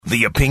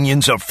The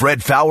opinions of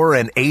Fred Faour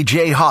and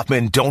A.J.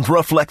 Hoffman don't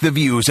reflect the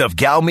views of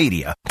Gal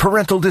Media.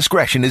 Parental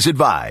discretion is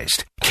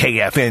advised.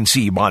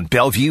 KFNC Mont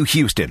Bellevue,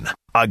 Houston,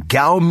 a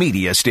Gal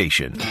Media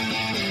station.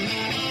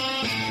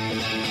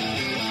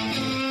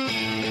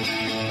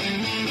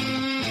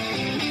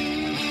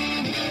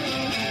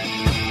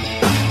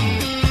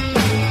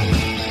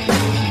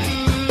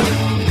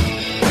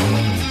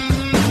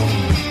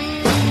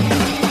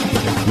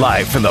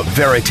 Live from the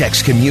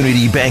Veritex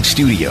Community Bank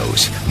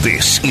Studios,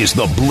 this is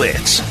The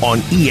Blitz on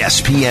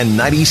ESPN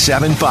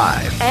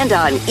 97.5. And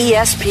on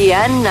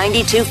ESPN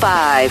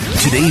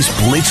 92.5. Today's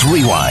Blitz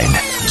Rewind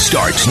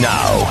starts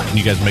now.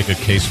 You guys make a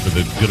case for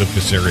the good of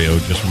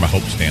Caserio just from a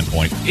hope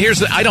standpoint.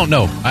 I don't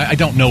know. I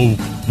don't know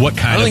what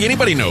kind of... I don't think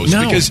anybody knows.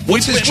 No. Because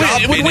what's his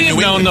job? Would we have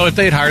known, though, if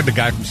they had hired the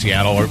guy from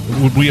Seattle? Or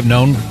would we have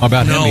known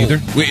about him either?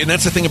 And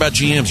that's the thing about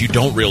GMs. You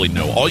don't really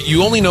know.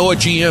 You only know a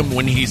GM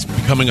when he's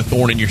becoming a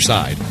thorn in your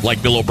side,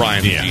 like Bill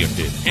O'Brien, the GM,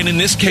 did. And in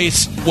this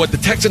case, what the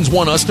Texans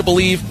want us to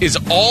believe is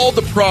all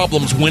the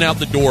problems went out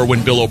the door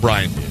when Bill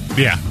O'Brien did.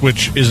 Yeah,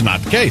 which is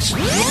not the case.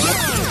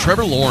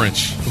 Trevor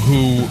Lawrence,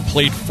 who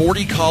played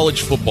 40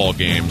 college football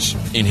games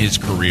in his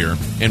career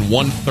and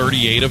won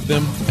 38 of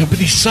them. Yeah, but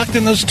he sucked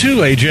in those too,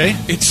 AJ.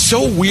 It's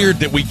so weird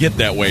that we get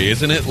that way,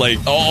 isn't it? Like,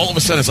 all of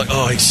a sudden it's like,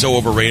 oh, he's so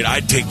overrated.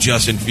 I'd take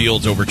Justin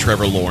Fields over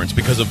Trevor Lawrence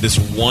because of this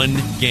one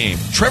game.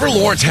 Trevor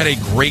Lawrence had a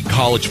great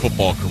college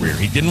football career.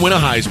 He didn't win a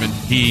Heisman.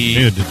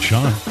 Neither did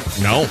Sean.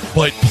 No,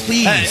 but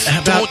please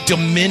don't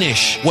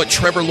diminish what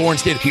Trevor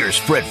Lawrence did. Here's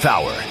Fred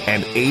Faour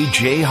and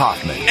A.J.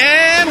 Hoffman.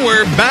 And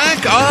we're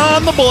back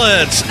on the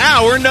Blitz.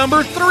 Hour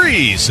number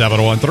 3,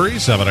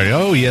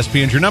 713-780.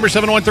 ESPN's your number,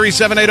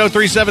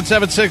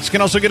 713-780-3776. Can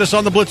also get us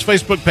on the Blitz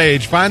Facebook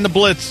page. Find the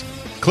Blitz.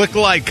 Click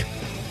like.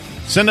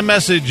 Send a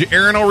message.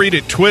 Aaron will read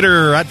it.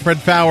 Twitter, at Fred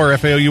Faour,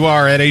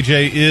 Faour, at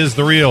AJ is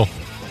the real.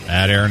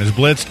 At Aaron is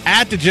Blitzed.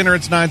 At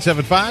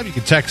Degenerates975. You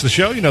can text the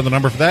show. You know the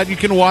number for that. You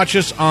can watch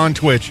us on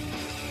Twitch.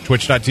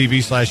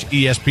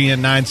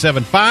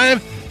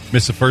 Twitch.tv/ESPN975.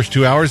 Missed the first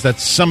 2 hours.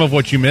 That's some of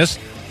what you missed.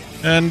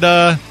 And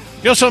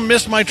you also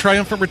missed my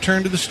triumphant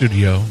return to the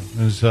studio.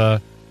 It was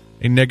a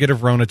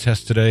negative Rona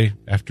test today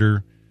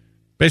after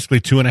basically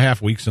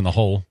 2.5 weeks in the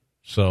hole.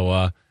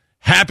 So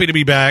happy to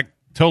be back.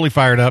 Totally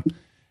fired up.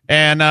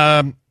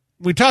 And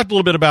we talked a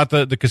little bit about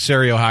the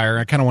Caserio hire.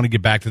 I kind of want to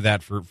get back to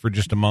that for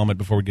just a moment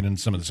before we get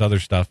into some of this other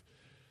stuff.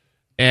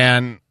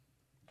 And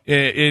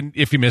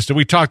if you missed it,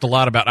 we talked a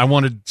lot about I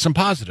wanted some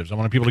positives. I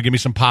wanted people to give me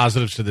some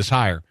positives to this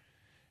hire.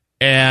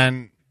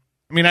 And,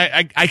 I mean,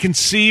 I can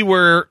see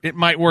where it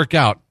might work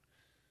out.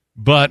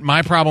 But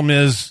my problem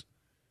is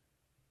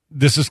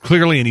this is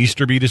clearly an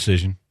Easterby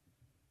decision.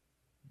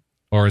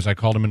 Or as I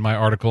called him in my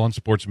article on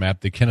Sports Map,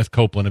 the Kenneth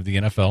Copeland of the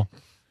NFL.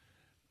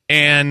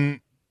 And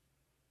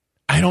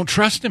I don't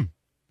trust him.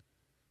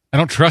 I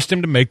don't trust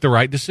him to make the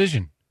right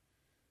decision.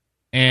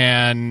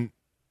 And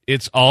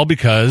it's all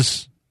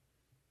because,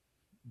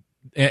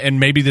 and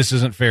maybe this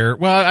isn't fair.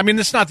 Well, I mean,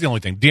 it's not the only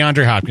thing.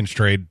 DeAndre Hopkins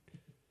trade,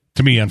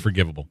 to me,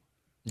 unforgivable.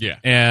 Yeah.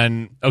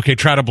 And, okay,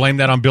 try to blame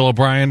that on Bill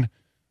O'Brien,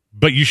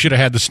 but you should have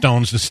had the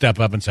stones to step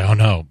up and say, oh,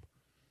 no.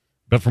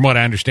 But from what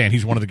I understand,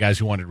 he's one of the guys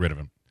who wanted rid of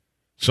him.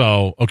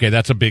 So, okay,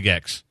 that's a big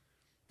X.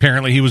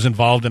 Apparently, he was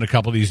involved in a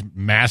couple of these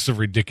massive,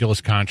 ridiculous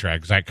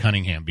contracts, Zach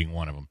Cunningham being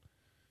one of them.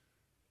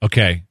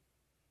 Okay,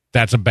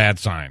 that's a bad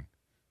sign.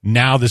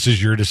 Now this is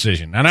your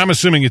decision. And I'm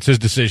assuming it's his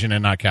decision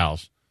and not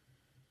Cal's.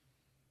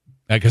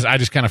 Because I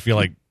just kind of feel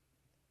like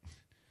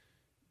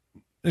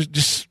there's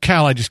just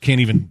Cal, I just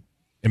can't even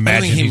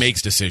imagine. I think he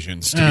makes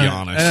decisions, to be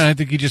honest. I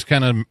think he just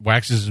kind of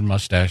waxes his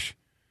mustache.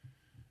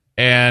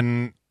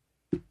 And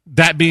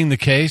that being the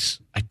case,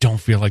 I don't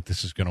feel like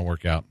this is going to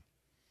work out.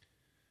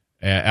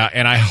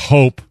 And I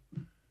hope.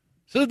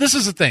 So this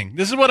is the thing.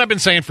 This is what I've been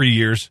saying for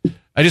years.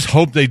 I just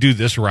hope they do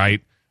this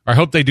right. Or I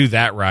hope they do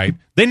that right.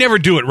 They never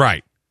do it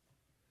right.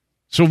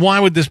 So why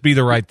would this be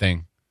the right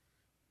thing?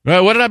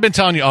 Well, what have I been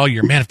telling you all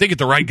year? Man, if they get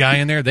the right guy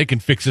in there, they can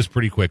fix this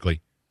pretty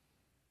quickly.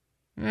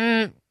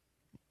 No,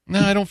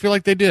 I don't feel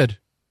like they did.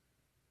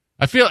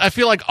 I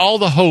feel like all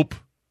the hope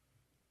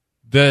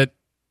that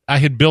I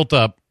had built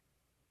up,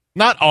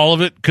 not all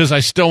of it, because I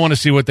still want to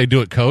see what they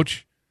do at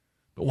coach,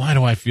 but why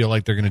do I feel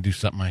like they're going to do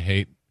something I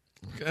hate?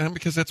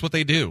 Because that's what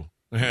they do.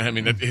 I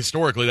mean,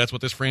 historically, that's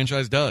what this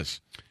franchise does.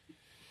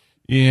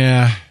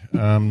 Yeah,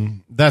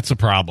 that's a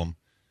problem.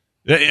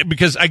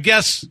 Because I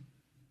guess,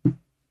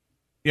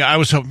 I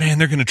was hoping, man,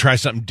 they're going to try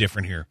something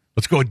different here.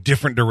 Let's go a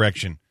different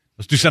direction.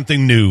 Let's do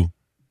something new.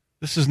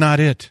 This is not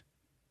it.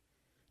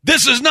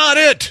 This is not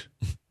it.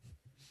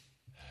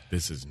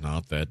 This is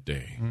not that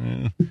day.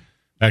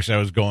 Actually, I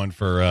was going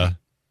for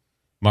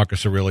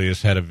Marcus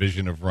Aurelius had a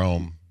vision of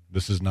Rome.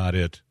 This is not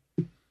it.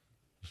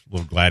 Just a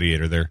little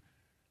gladiator there.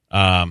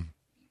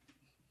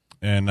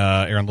 And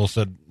Aaron Little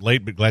said,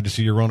 late, but glad to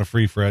see you Rona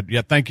free, Fred.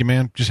 Yeah, thank you,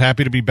 man. Just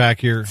happy to be back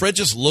here. Fred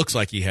just looks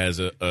like he has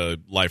a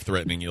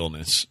life-threatening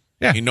illness.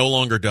 Yeah. He no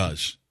longer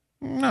does.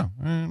 No.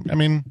 I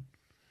mean,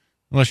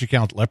 unless you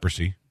count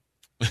leprosy.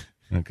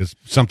 Because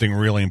something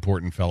really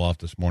important fell off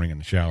this morning in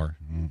the shower.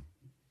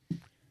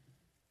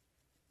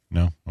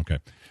 No? Okay.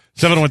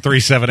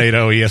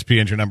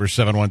 713-780-ESPN, your number,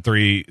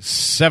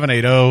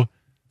 713-780.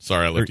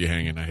 Sorry, I left you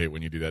hanging. I hate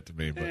when you do that to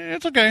me. But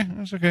It's okay.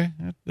 It's okay.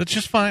 That's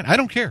just fine. I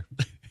don't care.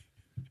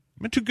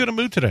 I'm in too good a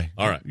mood today.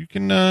 All right. You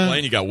can.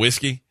 Blaine, you got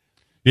whiskey?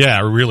 Yeah,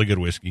 a really good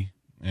whiskey.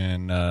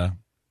 And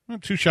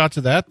 2 shots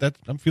of that.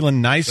 I'm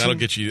feeling nice. That'll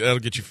get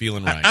you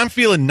feeling right. I'm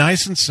feeling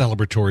nice and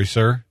celebratory,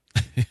 sir.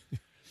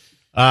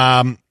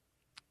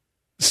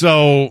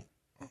 So,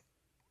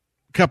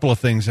 a couple of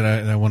things that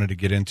I wanted to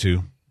get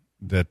into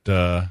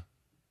that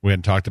we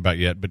hadn't talked about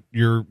yet. But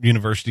your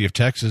University of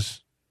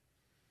Texas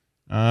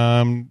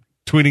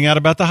tweeting out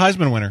about the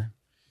Heisman winner.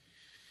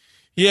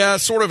 Yeah,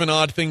 sort of an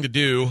odd thing to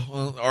do.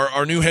 Well,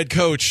 our new head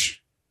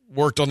coach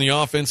worked on the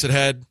offense that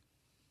had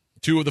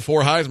 2 of the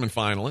 4 Heisman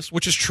finalists,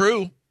 which is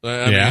true.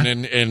 I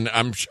mean, and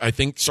I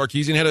think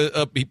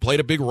Sarkisian he played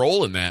a big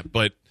role in that.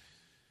 But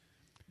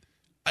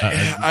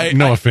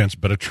no offense,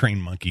 but a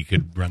trained monkey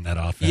could run that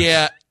offense.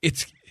 Yeah,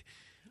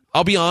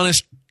 I'll be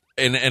honest,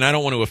 and I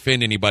don't want to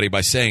offend anybody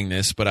by saying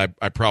this, but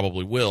I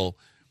probably will.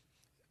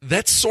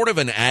 That's sort of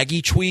an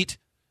Aggie tweet.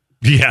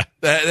 Yeah.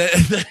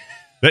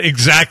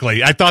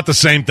 Exactly. I thought the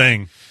same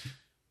thing.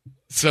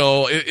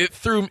 So it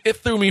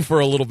threw me for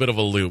a little bit of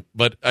a loop,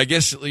 but I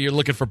guess you're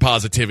looking for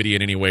positivity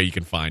in any way you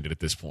can find it at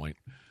this point.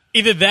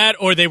 Either that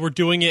or they were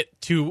doing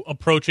it to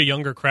approach a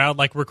younger crowd,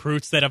 like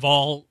recruits that have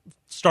all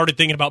started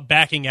thinking about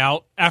backing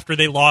out after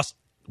they lost,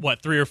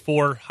 3 or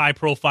 4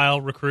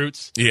 high-profile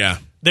recruits. Yeah.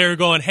 They're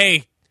going,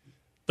 hey,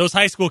 those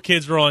high school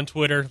kids were on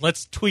Twitter.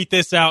 Let's tweet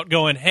this out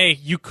going, hey,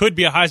 you could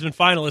be a Heisman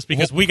finalist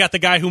because we got the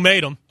guy who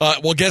made them.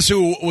 Well, guess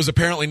who was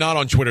apparently not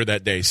on Twitter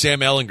that day?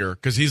 Sam Ehlinger,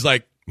 because he's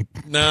like,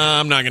 nah,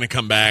 I'm not going to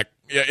come back.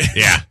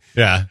 Yeah.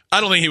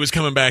 I don't think he was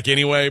coming back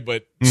anyway,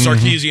 but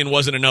Sarkisian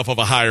wasn't enough of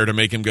a hire to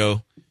make him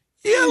go,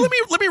 yeah,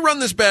 let me run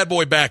this bad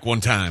boy back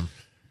one time.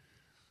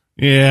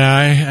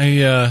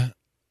 Yeah,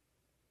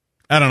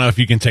 I don't know if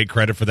you can take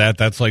credit for that.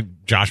 That's like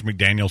Josh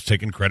McDaniels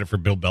taking credit for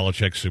Bill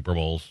Belichick's Super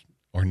Bowls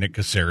or Nick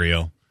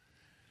Caserio.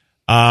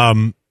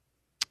 The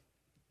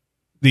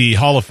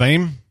Hall of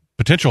Fame,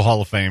 potential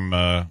Hall of Fame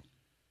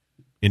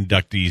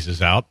inductees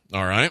is out.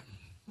 All right.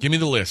 Give me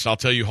the list. I'll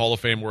tell you Hall of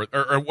Fame worth.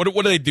 Or what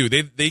do they do?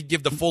 They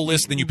give the full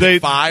list, then you pick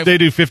 5? They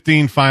do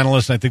 15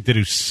 finalists. I think they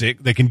do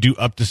 6. They can do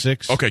up to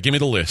 6. Okay, give me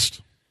the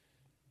list.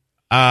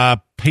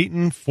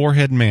 Peyton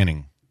Forehead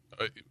Manning.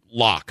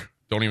 Lock.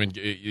 Don't even.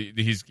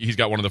 He's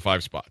got one of the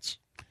 5 spots.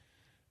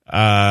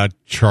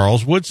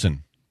 Charles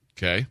Woodson.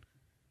 Okay.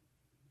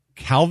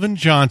 Calvin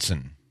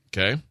Johnson.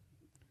 Okay.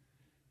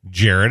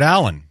 Jared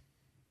Allen.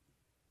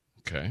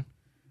 Okay.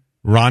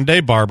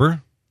 Rondé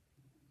Barber.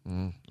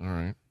 All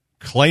right.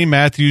 Clay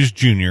Matthews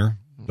Jr.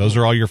 Those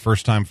are all your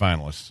first-time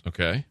finalists.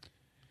 Okay.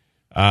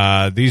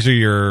 These are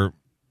your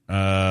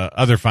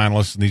other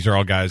finalists, and these are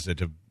all guys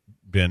that have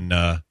been,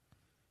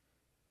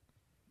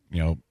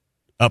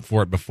 up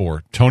for it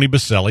before. Tony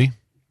Baselli,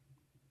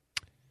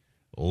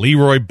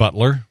 Leroy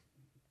Butler,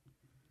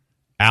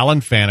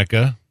 Alan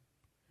Faneca,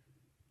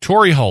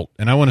 Torry Holt,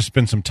 and I want to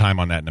spend some time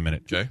on that in a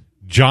minute. Okay.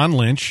 John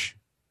Lynch,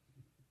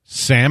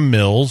 Sam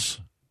Mills,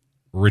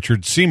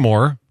 Richard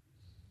Seymour,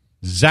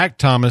 Zach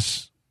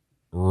Thomas,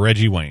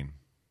 Reggie Wayne.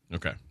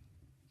 Okay.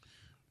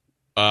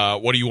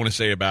 What do you want to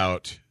say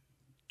about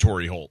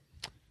Torry Holt?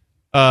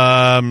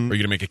 Are you going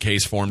to make a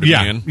case for him to be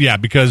in? Yeah,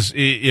 because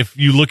if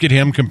you look at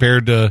him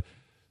compared to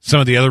some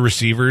of the other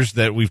receivers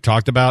that we've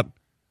talked about,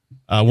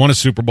 won a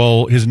Super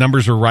Bowl. His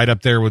numbers are right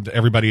up there with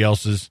everybody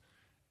else's.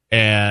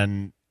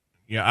 And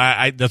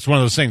that's one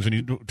of those things when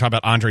you talk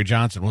about Andre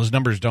Johnson. Well, his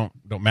numbers don't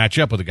match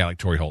up with a guy like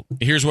Torry Holt.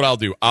 Here's what I'll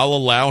do. I'll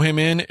allow him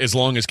in as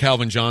long as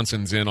Calvin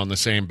Johnson's in on the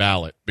same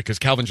ballot because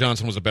Calvin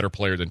Johnson was a better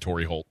player than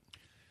Torry Holt.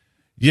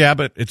 Yeah,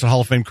 but it's a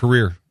Hall of Fame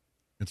career.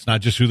 It's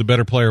not just who the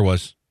better player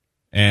was.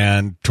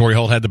 And Torry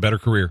Holt had the better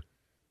career.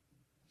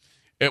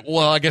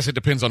 Well, I guess it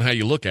depends on how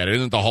you look at it.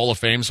 Isn't the Hall of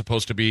Fame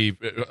supposed to be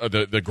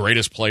the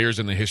greatest players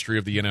in the history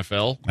of the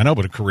NFL? I know,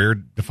 but a career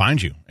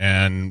defines you.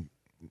 And,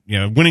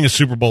 winning a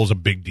Super Bowl is a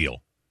big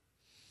deal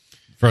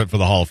for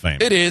the Hall of Fame.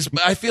 It is,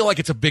 but I feel like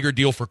it's a bigger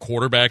deal for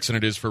quarterbacks than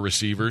it is for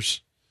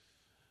receivers.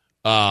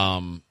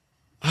 I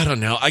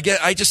don't know.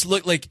 I just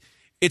look like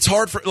it's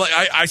hard for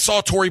I saw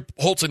Torry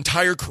Holt's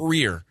entire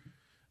career,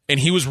 and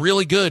he was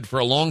really good for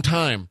a long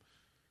time.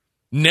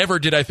 Never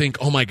did I think,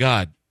 oh my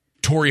God,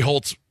 Torry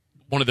Holt's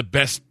one of the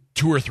best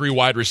 2 or 3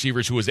 wide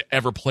receivers who has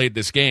ever played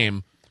this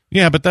game.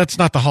 Yeah, but that's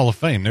not the Hall of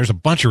Fame. There's a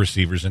bunch of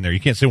receivers in there. You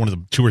can't say one of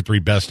the 2 or 3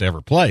 best to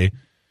ever play.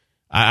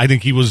 I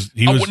think he was.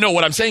 No,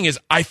 what I'm saying is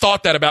I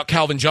thought that about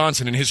Calvin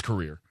Johnson in his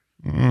career.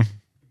 I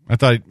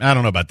don't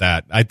know about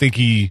that. I think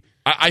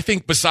I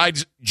think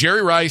besides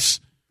Jerry Rice,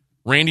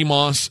 Randy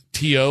Moss,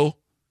 T.O.,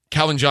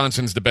 Calvin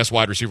Johnson's the best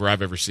wide receiver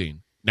I've ever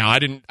seen. Now,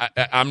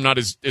 I'm not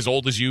as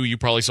old as you. You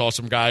probably saw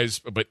some guys,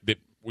 but that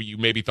you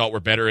maybe thought were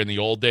better in the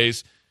old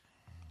days.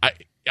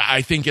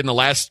 I think in the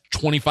last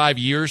 25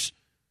 years,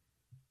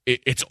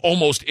 it's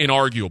almost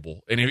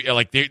inarguable.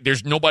 And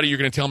there's nobody you're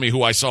going to tell me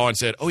who I saw and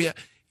said, oh, yeah,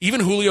 even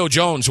Julio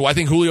Jones, who I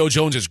think Julio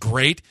Jones is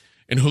great,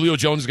 and Julio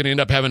Jones is going to end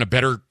up having a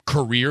better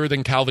career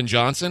than Calvin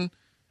Johnson.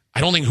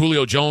 I don't think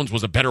Julio Jones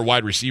was a better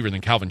wide receiver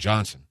than Calvin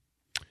Johnson.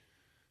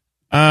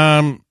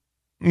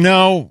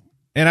 No,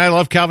 and I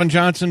love Calvin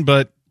Johnson,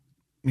 but,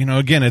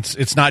 again,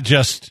 it's not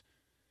just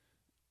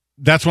 –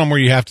 that's one where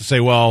you have to say,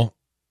 well,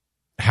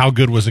 how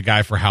good was a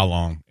guy for how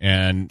long?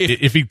 And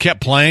if he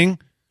kept playing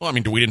 – well, I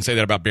mean, we didn't say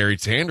that about Barry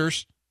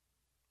Sanders.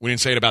 We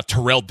didn't say it about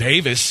Terrell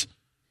Davis.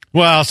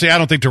 Well, see, I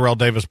don't think Terrell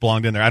Davis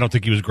belonged in there. I don't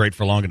think he was great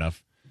for long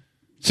enough.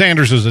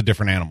 Sanders is a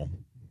different animal.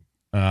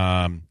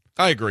 I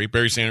agree.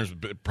 Barry Sanders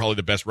was probably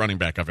the best running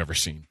back I've ever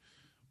seen.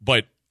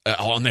 But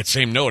on that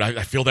same note,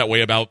 I feel that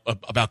way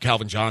about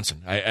Calvin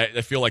Johnson.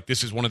 I feel like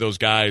this is one of those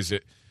guys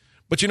that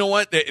 – but you know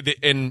what?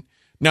 And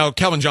now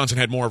Calvin Johnson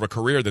had more of a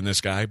career than this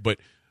guy, but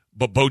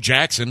Bo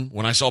Jackson,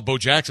 when I saw Bo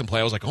Jackson play,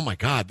 I was like, oh, my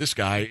God, this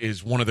guy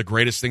is one of the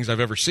greatest things I've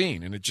ever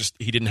seen. And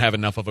he didn't have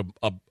enough of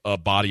a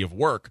body of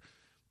work.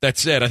 That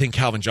said, I think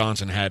Calvin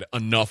Johnson had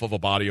enough of a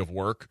body of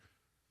work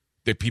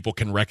that people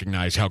can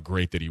recognize how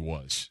great that he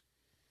was.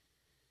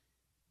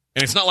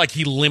 And it's not like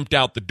he limped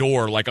out the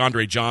door like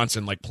Andre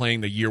Johnson, like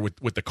playing the year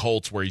with the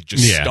Colts where he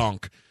just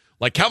stunk.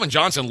 Like Calvin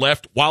Johnson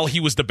left while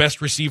he was the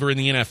best receiver in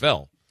the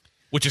NFL,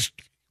 which is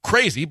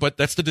crazy, but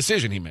that's the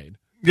decision he made.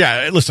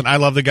 Yeah, listen, I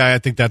love the guy. I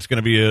think that's going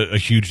to be a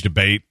huge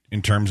debate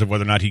in terms of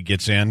whether or not he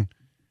gets in.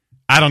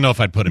 I don't know if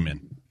I'd put him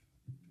in.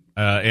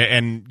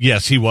 And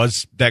yes, he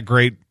was that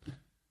great,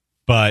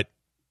 but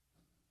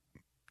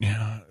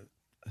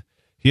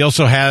he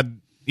also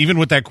had, even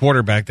with that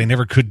quarterback, they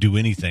never could do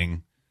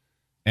anything.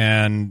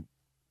 And,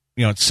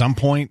 at some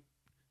point,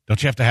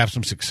 don't you have to have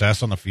some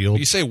success on the field?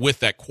 You say with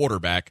that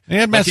quarterback. He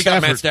got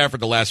Matt Stafford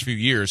the last few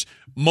years.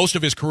 Most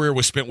of his career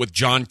was spent with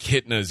John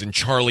Kitnas and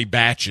Charlie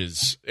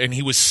Batches, and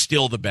he was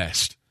still the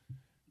best.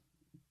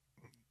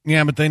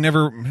 Yeah, but they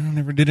never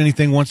did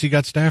anything once he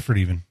got Stafford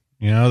even.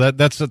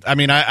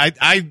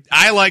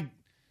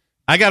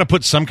 I got to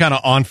put some kind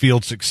of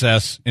on-field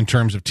success in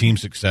terms of team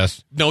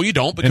success. No, you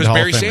don't, because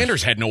Barry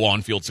Sanders had no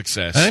on-field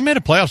success. They made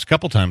the playoffs a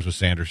couple times with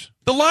Sanders.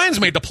 The Lions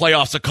made the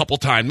playoffs a couple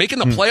times. Making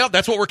the playoff,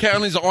 that's what we're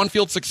counting as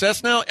on-field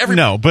success now?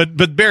 No,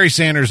 but Barry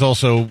Sanders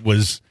also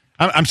was –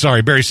 I'm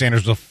sorry, Barry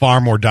Sanders was a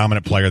far more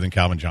dominant player than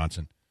Calvin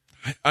Johnson.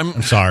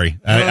 I'm sorry.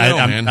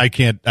 I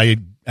can't – I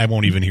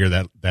won't even hear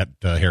that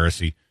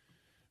heresy.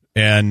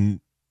 And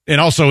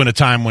also in a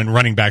time when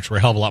running backs were a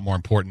hell of a lot more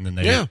important than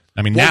they are.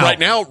 I mean, right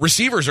now,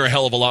 receivers are a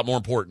hell of a lot more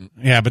important.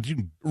 Yeah, but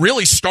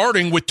really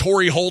starting with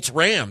Torry Holt's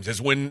Rams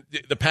is when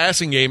the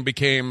passing game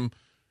became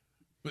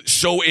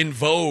so in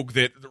vogue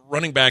that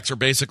running backs are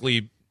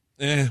basically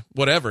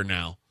whatever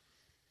now.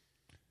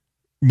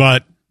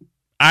 But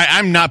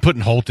I'm not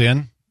putting Holt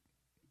in.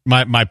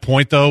 My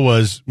point, though,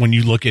 was when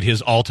you look at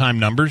his all-time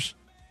numbers,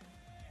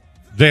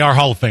 they are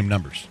Hall of Fame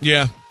numbers.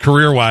 Yeah.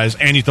 Career-wise,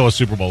 and you throw a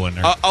Super Bowl in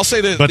there. I'll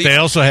say that. But they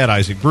also had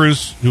Isaac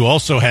Bruce, who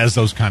also has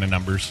those kind of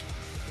numbers.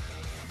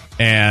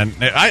 And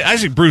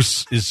Isaac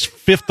Bruce is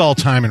fifth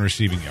all-time in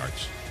receiving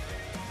yards.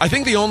 I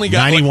think the only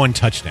guy... 91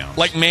 touchdowns.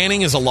 Like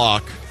Manning is a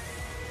lock,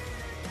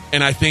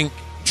 and I think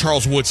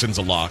Charles Woodson's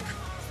a lock.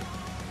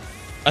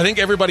 I think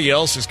everybody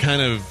else is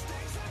kind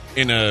of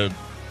in a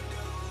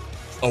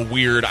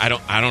weird... I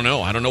don't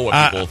know. I don't know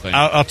what people think.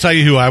 I'll tell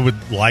you who I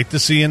would like to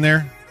see in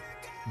there.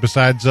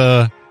 Besides,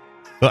 I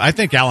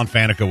think Alan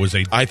Faneca was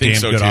a damn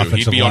good offensive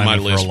He'd be on my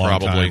lineman list for a long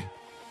probably.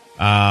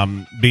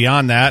 Time.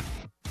 Beyond that,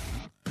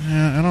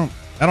 I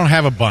don't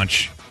have a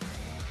bunch.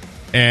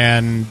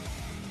 And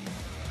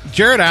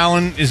Jared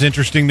Allen is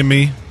interesting to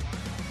me,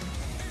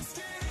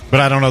 but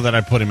I don't know that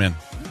I'd put him in.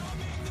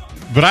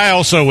 But I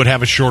also would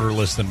have a shorter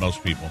list than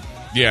most people.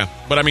 Yeah,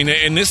 but I mean,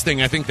 in this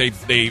thing, I think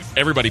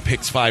everybody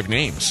picks 5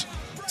 names.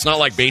 It's not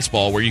like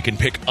baseball where you can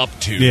pick up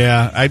 2.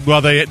 Yeah,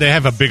 they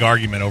have a big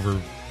argument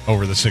over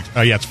the 6.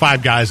 It's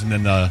 5 guys and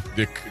then the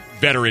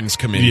Veterans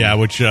Committee. Yeah,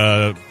 which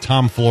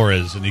Tom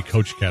Flores in the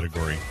coach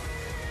category.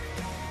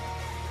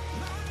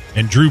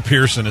 And Drew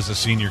Pearson is a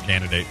senior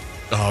candidate.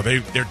 Oh,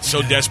 they're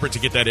so desperate to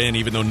get that in,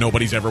 even though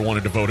nobody's ever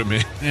wanted to vote him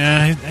in.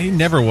 Yeah, he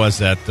never was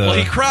that. Well,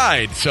 he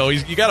cried, so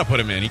you got to put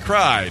him in. He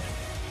cried.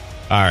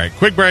 All right,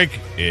 quick break.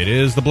 It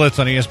is the Blitz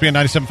on ESPN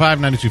 97.5,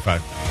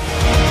 92.5.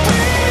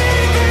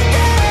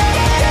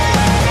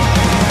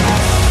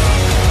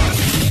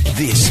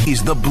 This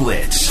is the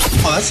Blitz.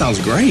 Oh, that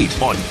sounds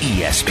great. On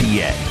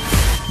ESPN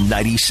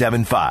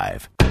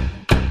 97.5.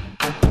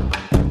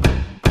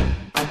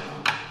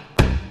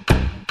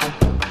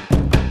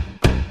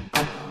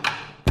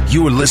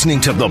 You are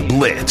listening to The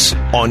Blitz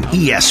on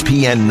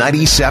ESPN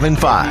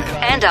 97.5.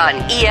 And on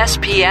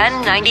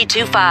ESPN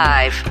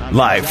 92.5.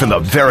 Live from the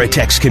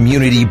Veritex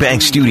Community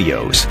Bank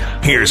Studios,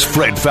 here's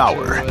Fred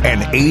Faour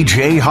and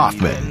A.J.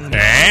 Hoffman.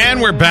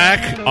 And we're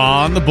back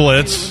on The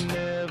Blitz.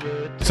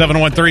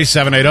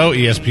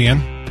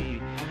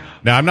 713-780-ESPN.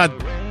 Now, I'm not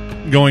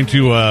going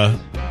to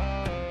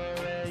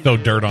throw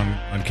dirt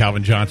on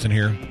Calvin Johnson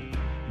here,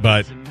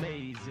 but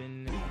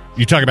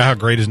you talk about how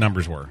great his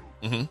numbers were.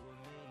 Mm-hmm.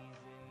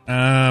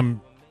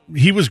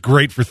 He was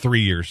great for 3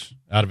 years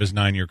out of his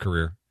 9-year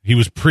career. He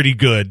was pretty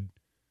good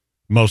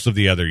most of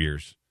the other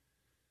years.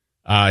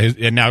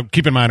 And now,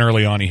 keep in mind,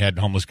 early on, he had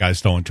homeless guys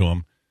stolen to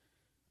him.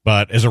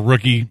 But as a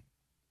rookie,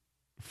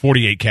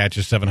 48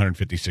 catches,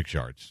 756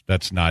 yards.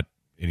 That's not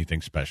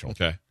anything special.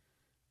 Okay.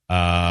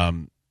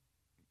 Hang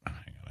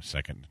on a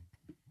second.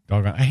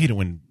 Doggone, I hate it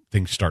when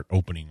things start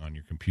opening on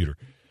your computer.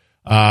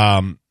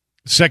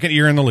 Second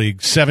year in the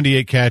league,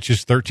 78 catches,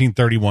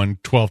 1331,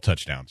 12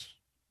 touchdowns.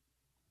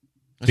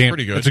 That's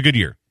pretty good. That's a good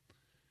year.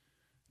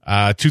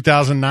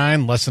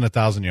 2009, less than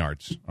 1,000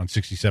 yards on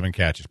 67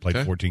 catches, played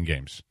 14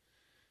 games.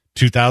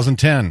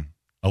 2010,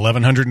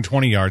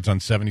 1,120 yards on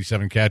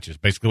 77 catches,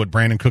 basically what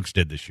Brandon Cooks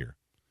did this year.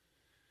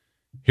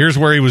 Here's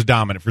where he was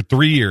dominant for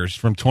 3 years,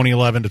 from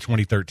 2011 to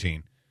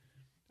 2013.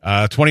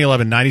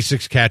 2011,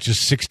 96 catches,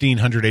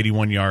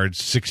 1,681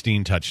 yards,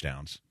 16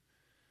 touchdowns.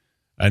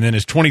 And then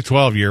his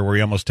 2012 year, where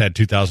he almost had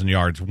 2,000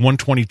 yards,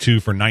 122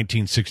 for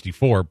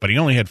 1,964, but he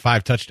only had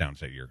 5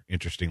 touchdowns that year,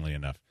 interestingly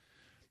enough.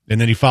 And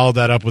then he followed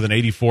that up with an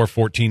 84,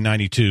 14,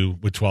 92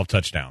 with 12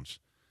 touchdowns.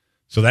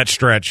 So that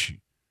stretch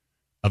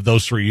of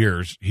those 3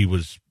 years, he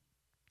was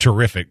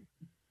terrific.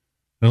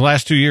 In the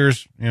last 2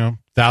 years,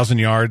 1,000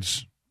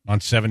 yards on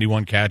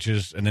 71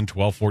 catches, and then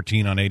 12,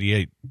 14 on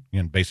 88.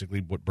 And basically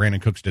what Brandon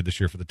Cooks did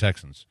this year for the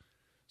Texans.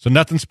 So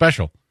nothing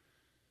special.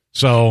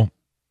 So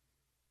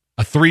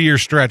a 3-year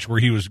stretch where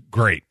he was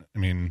great. I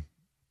mean,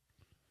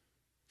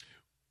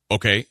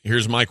 okay,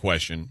 here's my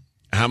question.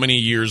 How many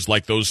years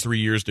like those 3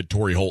 years did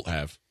Torry Holt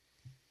have?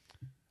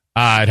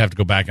 I'd have to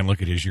go back and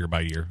look at his year by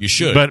year. You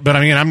should. But I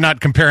mean, I'm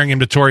not comparing him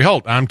to Torry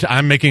Holt.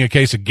 I'm making a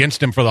case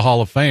against him for the Hall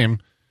of Fame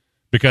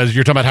because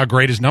you're talking about how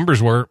great his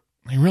numbers were.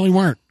 They really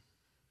weren't.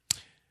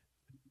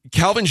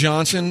 Calvin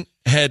Johnson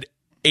had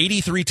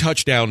 83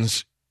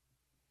 touchdowns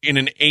in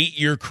an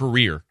 8-year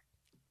career.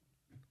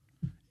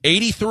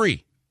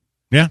 83.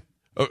 Yeah.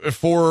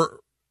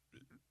 For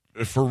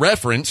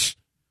reference,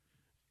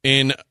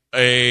 in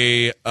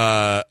a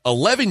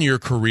 11-year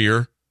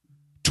career,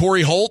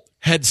 Torry Holt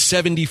had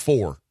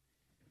 74.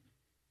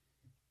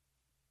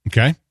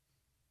 Okay.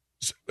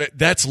 So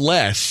that's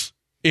less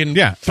in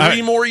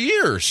 3 more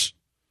years.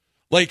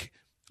 Like,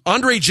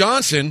 Andre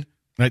Johnson.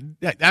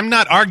 I'm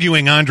not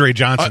arguing Andre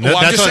Johnson.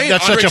 I'm just saying,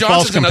 that's Andre such a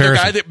false Johnson's another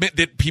comparison. guy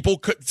that people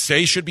could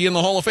say should be in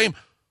the Hall of Fame.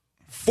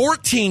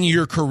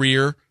 14-year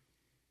career,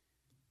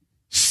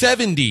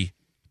 70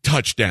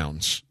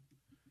 touchdowns.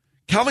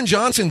 Calvin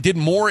Johnson did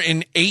more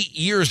in 8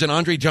 years than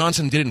Andre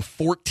Johnson did in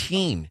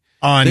 14.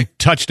 On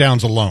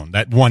touchdowns alone,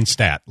 that one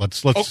stat.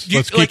 Let's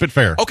keep it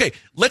fair. Okay,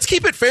 let's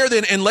keep it fair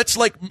then, and let's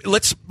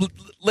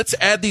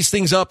add these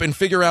things up and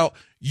figure out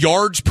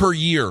yards per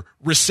year,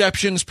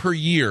 receptions per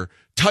year,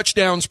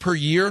 touchdowns per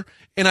year,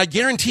 and I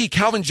guarantee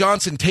Calvin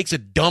Johnson takes a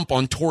dump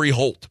on Torry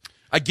Holt.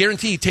 I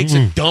guarantee he takes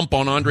a dump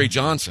on Andre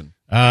Johnson.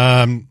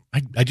 I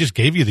just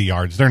gave you the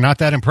yards. They're not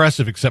that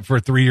impressive except for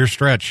a 3-year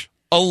stretch.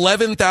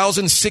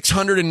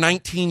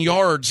 11,619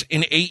 yards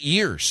in 8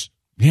 years.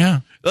 Yeah.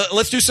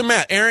 Let's do some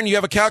math. Aaron, you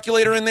have a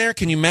calculator in there?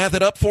 Can you math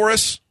it up for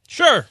us?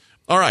 Sure.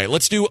 All right,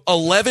 let's do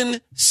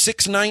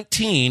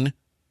 11,619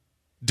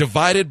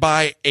 divided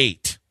by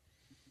 8.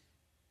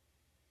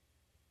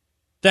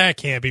 That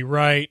can't be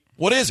right.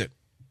 What is it?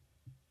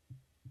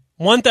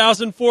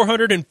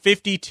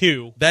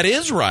 1,452. That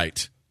is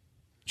right.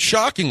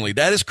 Shockingly,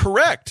 that is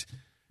correct.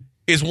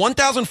 Is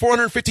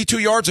 1,452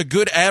 yards a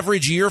good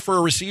average year for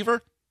a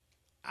receiver?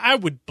 I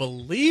would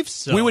believe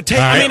so. We would take.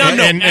 Right.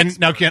 And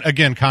now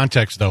again,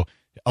 context though.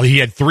 He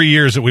had 3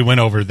 years that we went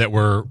over that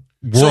were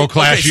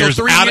world-class years.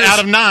 Out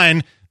of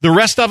 9, the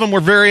rest of them were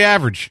very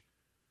average.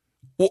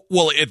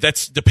 Well,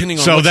 that's depending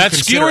on. So what that you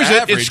consider skewers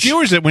average. it. It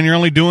skewers it when you're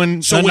only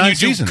doing. So when 9 you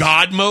do seasons.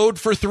 God mode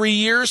for 3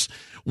 years,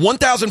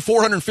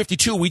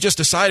 1,452 we just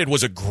decided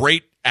was a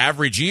great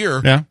average year.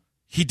 Yeah.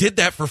 He did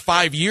that for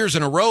 5 years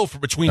in a row for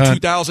between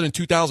 2000 and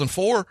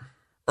 2004,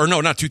 or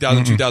no, not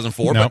 2000,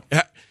 2004, no.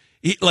 but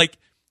he like.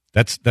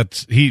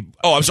 That's he.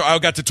 Oh, I'm sorry. I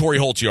got to Torry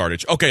Holt's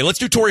yardage. Okay, let's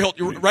do Torry Holt.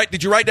 Right?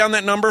 Did you write down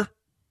that number?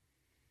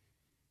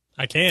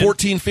 I can.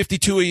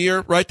 1,452 a year.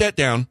 Write that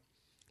down.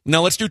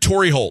 Now let's do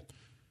Torry Holt.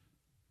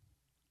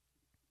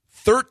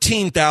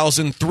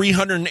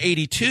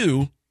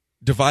 13,382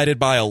 divided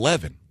by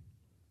 11.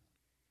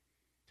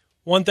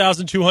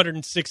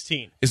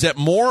 1,216. Is that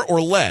more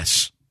or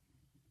less?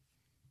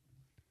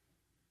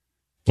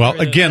 Well,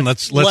 again,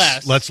 let's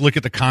less. look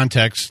at the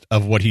context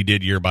of what he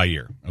did year by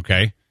year.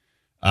 Okay.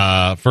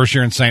 First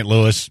year in St.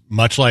 Louis,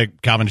 much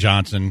like Calvin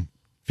Johnson,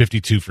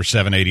 52 for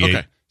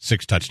 788,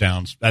 6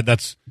 touchdowns.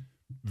 That's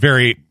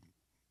very,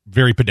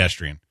 very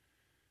pedestrian.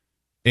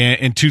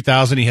 In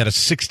 2000, he had a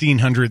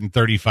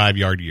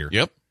 1,635-yard year.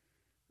 Yep.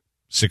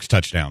 6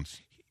 touchdowns.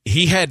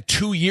 He had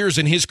 2 years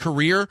in his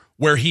career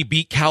where he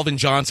beat Calvin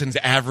Johnson's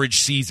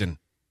average season.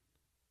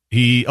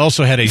 He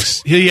also had a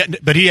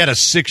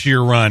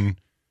 6-year run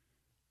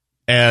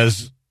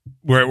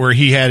where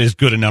he had as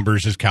good a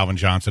numbers as Calvin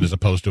Johnson as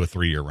opposed to a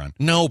 3-year run.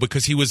 No,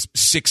 because he was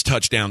 6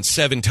 touchdowns,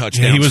 7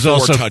 touchdowns, yeah, he was 4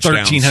 also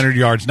touchdowns. 1,300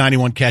 yards,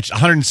 91 catches,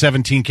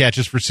 117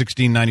 catches for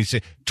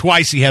 1,696.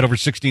 Twice he had over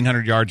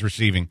 1,600 yards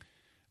receiving.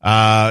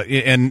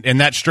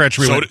 And that stretch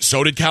really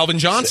so did Calvin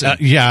Johnson.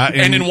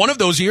 And in one of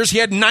those years, he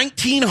had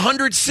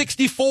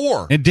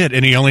 1,964. It did,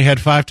 and he only had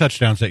 5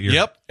 touchdowns that year.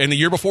 Yep, and the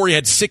year before he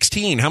had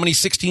 16. How many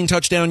 16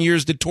 touchdown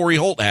years did Torry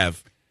Holt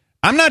have?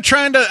 I'm not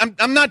trying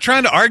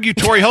to argue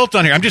Torry Holt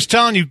on here. I'm just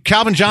telling you,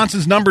 Calvin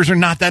Johnson's numbers are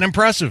not that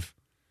impressive.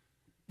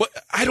 But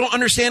I don't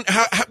understand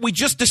how we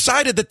just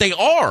decided that they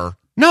are.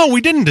 No,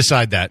 we didn't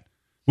decide that.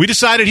 We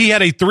decided he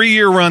had a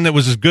 3-year run that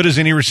was as good as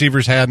any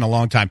receivers had in a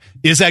long time.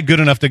 Is that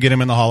good enough to get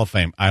him in the Hall of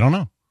Fame? I don't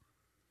know.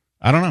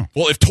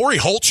 Well, if Torry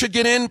Holt should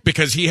get in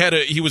because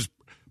he was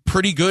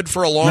pretty good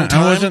for a long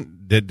time. I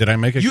wasn't. Did I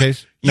make a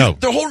case? No.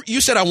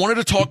 You said I wanted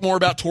to talk more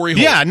about Torry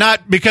Holt. Yeah,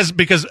 not because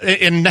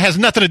and it has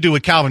nothing to do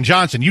with Calvin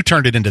Johnson. You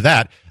turned it into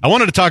that. I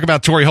wanted to talk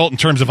about Torry Holt in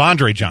terms of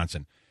Andre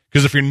Johnson,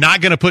 because if you're not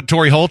going to put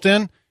Torry Holt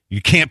in,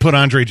 you can't put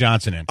Andre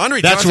Johnson in.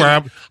 Andre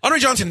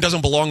Johnson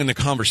doesn't belong in the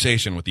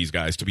conversation with these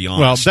guys, to be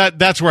honest. Well,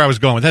 that's where I was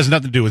going with. It has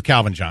nothing to do with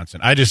Calvin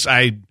Johnson. I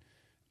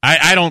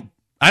don't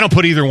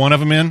put either one of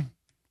them in.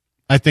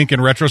 I think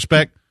in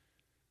retrospect,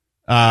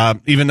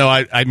 even though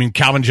I mean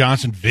Calvin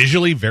Johnson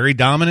visually very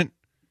dominant,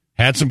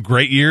 had some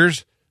great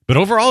years, but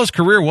overall his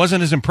career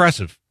wasn't as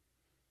impressive.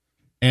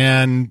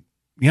 And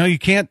you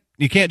can't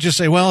just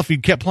say, well, if he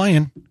kept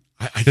playing,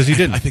 because he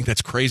didn't. I think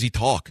that's crazy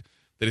talk.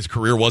 That his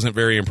career wasn't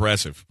very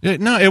impressive.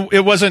 No,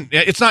 it wasn't.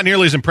 It's not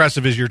nearly as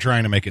impressive as you're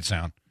trying to make it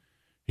sound.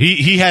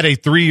 He had a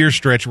 3-year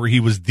stretch where he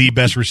was the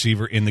best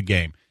receiver in the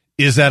game.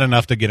 Is that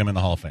enough to get him in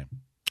the Hall of Fame?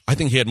 I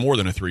think he had more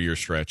than a 3-year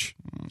stretch.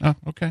 Oh,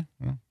 okay.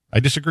 Well,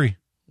 I disagree.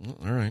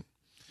 All right.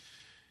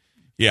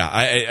 Yeah,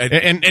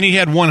 and he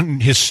had one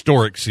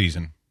historic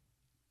season.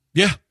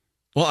 Yeah.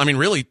 Well, I mean,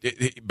 really,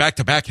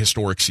 back-to-back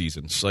historic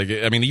seasons. Like,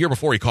 I mean, the year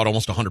before he caught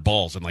almost 100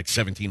 balls and like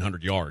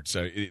 1,700 yards.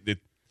 So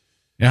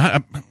yeah,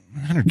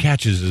 100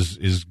 catches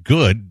is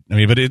good. I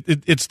mean, but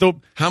it's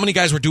still. How many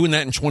guys were doing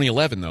that in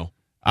 2011, though?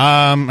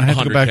 I have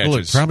to go back and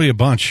look. Probably a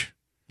bunch.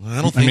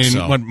 I don't think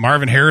so. What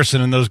Marvin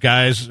Harrison and those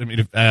guys. I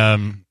mean,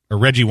 or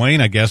Reggie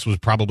Wayne, I guess, was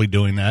probably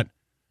doing that.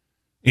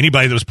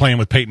 Anybody that was playing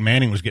with Peyton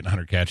Manning was getting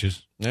 100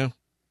 catches. Yeah.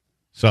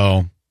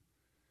 So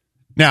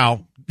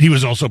now he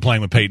was also playing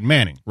with Peyton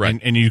Manning, right?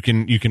 And you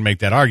can make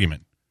that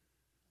argument,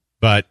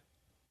 but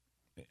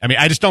I mean,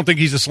 I just don't think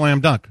he's a slam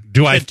dunk.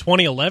 Do I?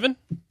 2011?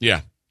 Yeah.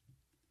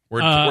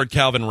 Where'd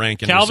Calvin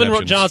rank in Calvin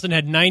receptions? Johnson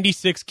had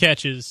 96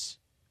 catches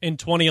in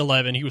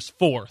 2011. He was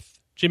 4th.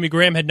 Jimmy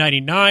Graham had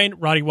 99.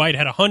 Roddy White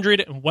had 100.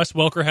 And Wes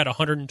Welker had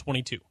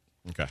 122.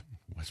 Okay.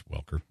 Wes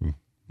Welker.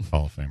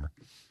 Hall of Famer.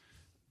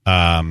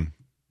 And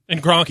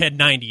Gronk had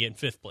 90 in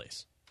 5th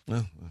place.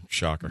 Well,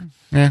 shocker.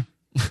 Yeah.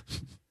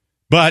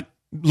 But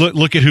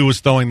look at who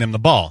was throwing them the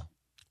ball.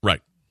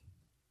 Right.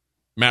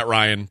 Matt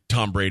Ryan,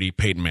 Tom Brady,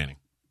 Peyton Manning.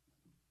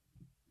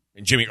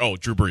 And Drew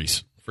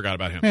Brees. Forgot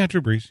about him. Yeah,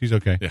 Drew Brees. He's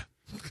okay. Yeah.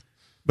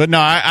 But no,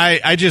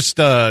 I just,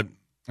 I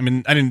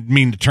didn't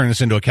mean to turn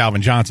this into a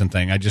Calvin Johnson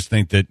thing. I just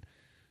think that,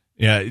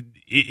 I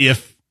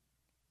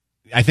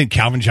think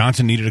Calvin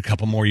Johnson needed a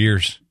couple more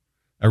years.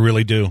 I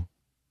really do.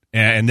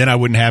 And then I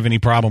wouldn't have any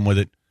problem with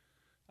it.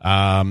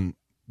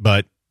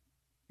 But,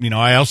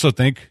 I also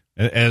think,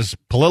 as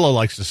Palillo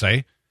likes to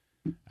say,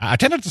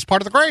 attendance is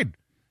part of the grade.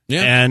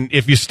 Yeah. And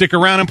if you stick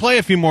around and play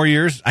a few more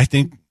years, I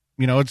think,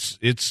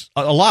 it's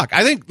a lock.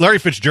 I think Larry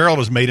Fitzgerald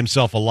has made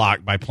himself a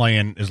lock by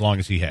playing as long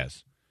as he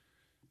has.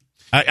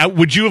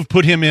 Would you have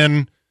put him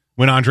in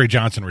when Andre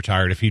Johnson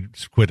retired if he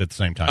quit at the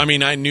same time? I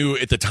mean, I knew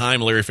at the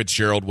time Larry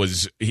Fitzgerald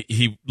was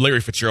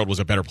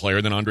a better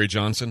player than Andre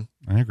Johnson.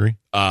 I agree.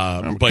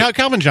 But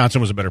Calvin Johnson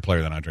was a better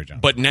player than Andre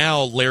Johnson. But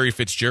now Larry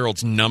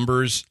Fitzgerald's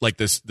numbers, like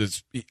this,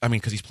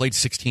 because he's played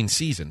 16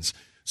 seasons,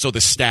 so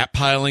the stat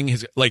piling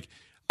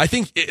I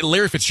think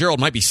Larry Fitzgerald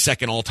might be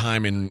second all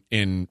time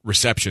in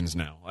receptions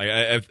now.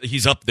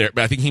 He's up there,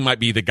 but I think he might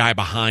be the guy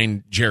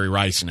behind Jerry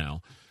Rice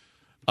now.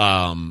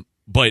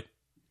 But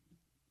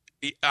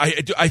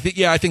I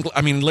think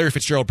Larry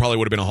Fitzgerald probably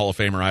would have been a Hall of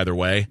Famer either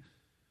way.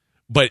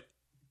 But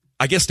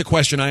I guess the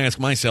question I ask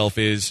myself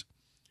is,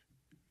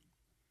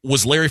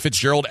 was Larry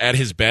Fitzgerald at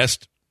his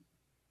best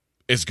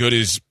as good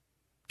as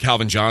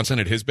Calvin Johnson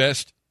at his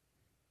best?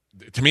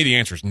 To me, the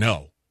answer is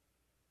no.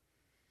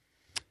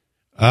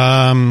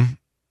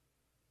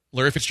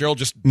 Larry Fitzgerald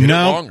just did it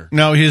longer.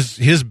 No,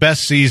 his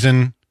best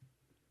season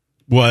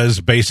was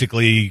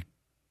basically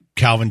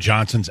Calvin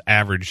Johnson's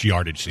average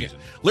yardage season.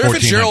 Larry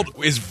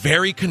Fitzgerald is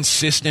very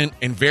consistent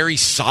and very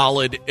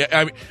solid.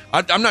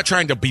 I'm not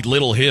trying to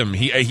belittle him.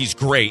 He's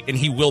great, and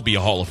he will be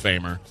a Hall of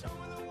Famer.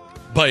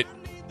 But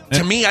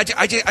to me, I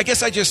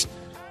guess I just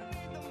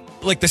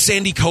like the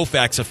Sandy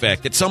Koufax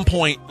effect. At some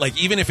point,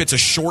 even if it's a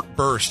short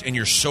burst and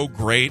you're so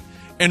great,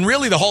 and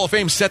really the Hall of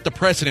Fame set the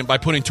precedent by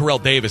putting Terrell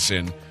Davis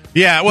in.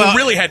 Yeah, well, who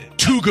really had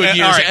 2 good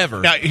years ever.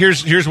 Now,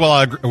 here's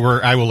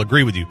where I will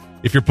agree with you.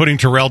 If you're putting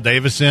Terrell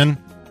Davis in,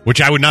 which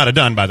I would not have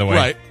done, by the way,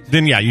 right?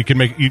 Then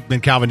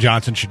then Calvin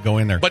Johnson should go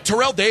in there. But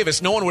Terrell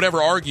Davis, no one would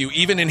ever argue,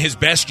 even in his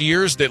best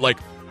years, that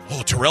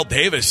Terrell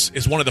Davis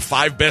is one of the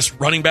 5 best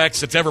running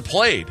backs that's ever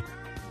played.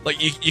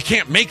 You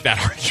can't make that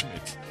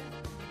argument.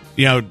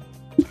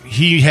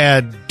 He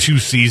had 2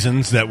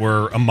 seasons that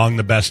were among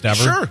the best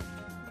ever. Sure.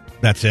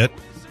 That's it.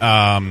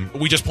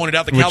 We just pointed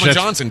out that Calvin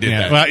Johnson did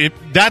that. Well,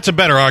 that's a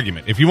better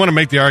argument. If you want to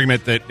make the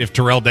argument that if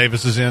Terrell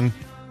Davis is in,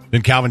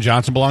 then Calvin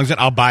Johnson belongs in,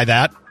 I'll buy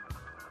that.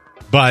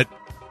 But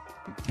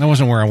that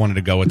wasn't where I wanted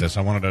to go with this.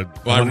 I wanted to.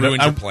 Well, I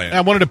ruined your plan.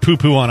 I wanted to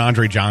poo-poo on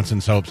Andre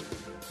Johnson's hopes.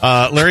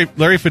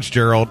 Larry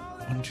Fitzgerald,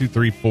 1, 2,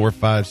 3, 4,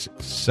 5,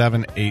 6,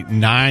 7, 8,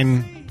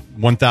 9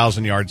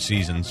 1,000-yard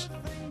seasons.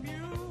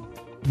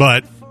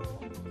 But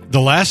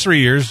the last 3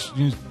 years,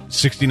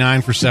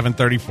 69 for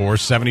 734,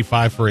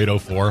 75 for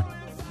 804,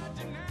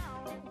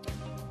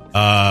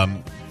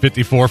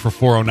 54 for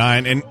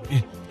 409. And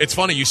it's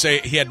funny, you say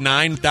he had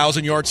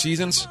 9,000-yard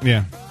seasons?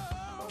 Yeah.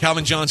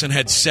 Calvin Johnson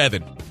had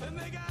 7.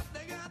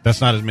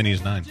 That's not as many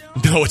as 9.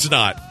 No, it's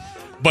not.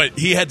 But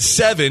he had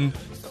 7,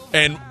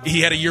 and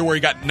he had a year where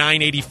he got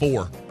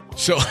 984.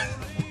 So,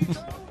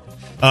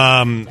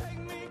 and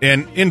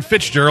in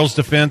Fitzgerald's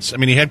defense, I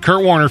mean, he had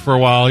Kurt Warner for a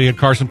while, he had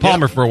Carson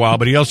Palmer for a while,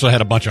 but he also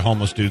had a bunch of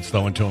homeless dudes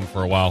throwing to him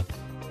for a while.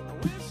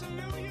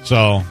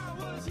 So,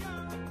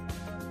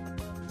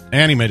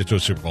 and he made it to a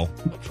Super Bowl.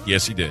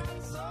 Yes, he did.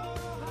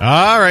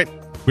 All right,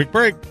 quick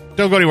break.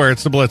 Don't go anywhere.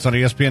 It's the Blitz on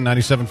ESPN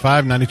 97.5,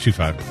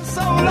 92.5.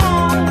 So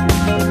long.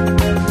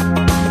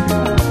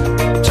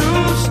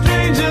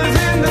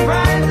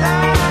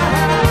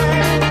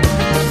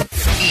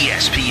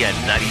 ESPN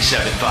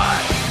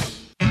 97.5.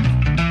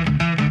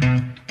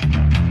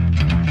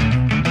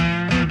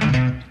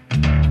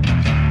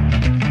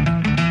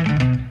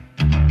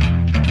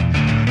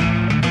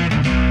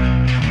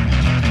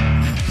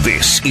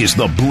 This is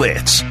The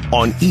Blitz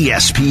on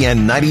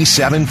ESPN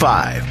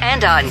 97.5.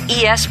 And on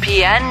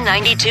ESPN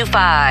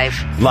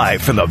 92.5.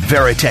 Live from the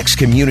Veritex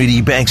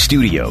Community Bank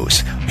Studios,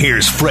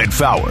 here's Fred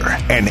Faour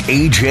and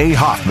A.J.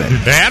 Hoffman.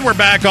 And we're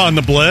back on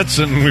The Blitz,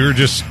 and we were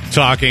just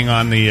talking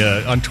on the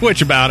on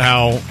Twitch about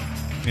how,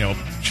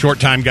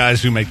 short-time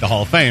guys who make the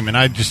Hall of Fame. And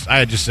I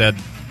had just said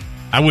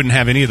I wouldn't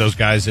have any of those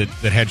guys that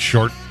had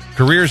short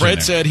careers.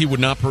 Fred said he would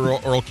not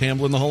put Earl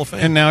Campbell in the Hall of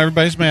Fame. And now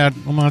everybody's mad.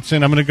 I'm not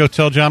saying I'm going to go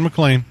tell John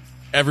McClain.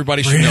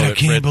 Everybody should know that. I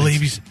can't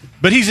believe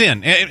but he's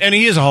in, and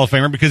he is a Hall of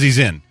Famer because he's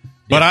in.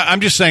 But I'm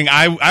just saying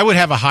I would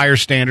have a higher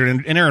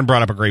standard, and Aaron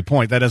brought up a great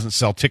point. That doesn't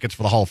sell tickets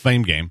for the Hall of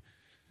Fame game.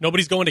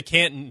 Nobody's going to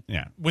Canton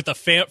with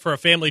for a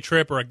family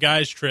trip or a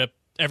guy's trip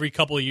every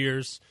couple of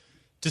years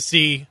to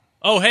see,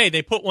 oh, hey,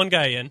 they put one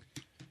guy in.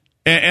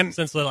 And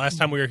since the last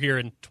time we were here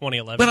in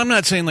 2011. But I'm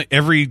not saying like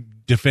every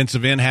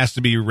defensive end has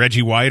to be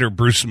Reggie White or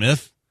Bruce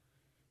Smith.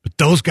 But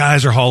those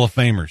guys are Hall of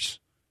Famers,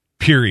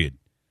 period.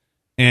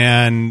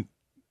 And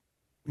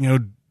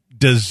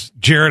does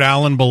Jared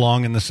Allen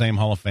belong in the same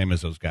Hall of Fame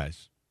as those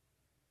guys?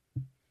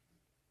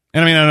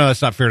 And I mean, I know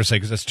that's not fair to say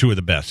because that's 2 of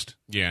the best.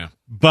 Yeah.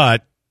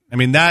 But, I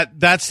mean,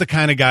 that's the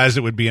kind of guys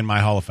that would be in my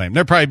Hall of Fame.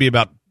 There'd probably be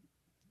about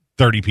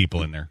 30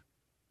 people in there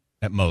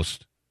at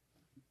most.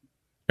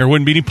 There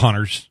wouldn't be any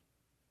punters.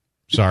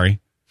 Sorry.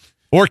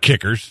 Or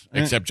kickers.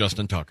 Except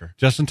Justin Tucker.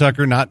 Justin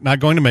Tucker not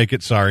going to make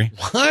it. Sorry.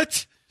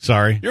 What?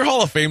 Sorry. Your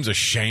Hall of Fame's a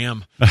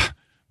sham.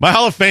 My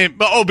Hall of Fame.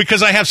 Oh,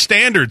 because I have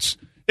standards.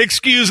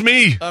 Excuse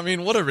me. I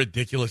mean, what a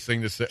ridiculous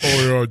thing to say.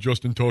 Oh, yeah,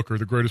 Justin Tucker,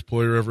 the greatest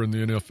player ever in the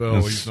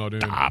NFL. He's not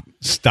in.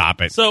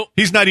 Stop it. So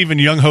he's not even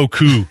Young Ho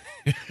Koo.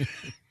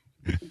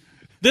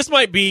 This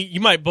might be, you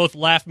might both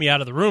laugh me out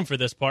of the room for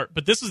this part,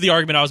 but this is the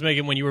argument I was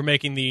making when you were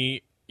making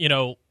the,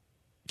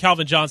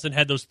 Calvin Johnson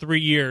had those 3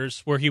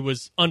 years where he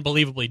was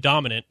unbelievably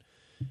dominant.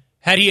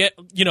 Had he,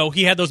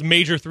 he had those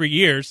major 3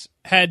 years.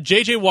 Had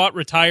J.J. Watt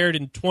retired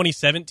in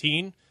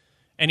 2017,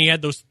 and he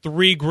had those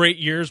 3 great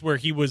years where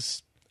he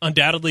was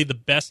undoubtedly the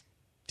best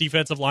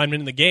defensive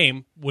lineman in the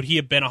game, would he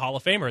have been a Hall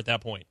of Famer at that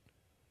point?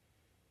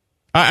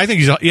 I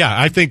think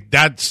I think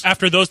that's...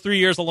 After those 3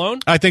 years alone?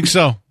 I think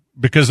so,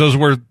 because those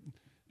were,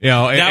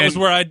 That was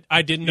where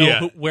I didn't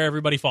know where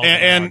everybody falls.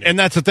 And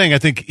that's the thing. I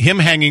think him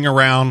hanging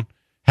around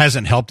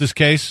hasn't helped his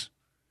case.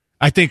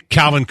 I think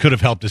Calvin could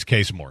have helped his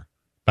case more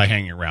by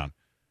hanging around.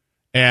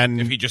 And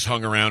if he just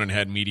hung around and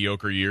had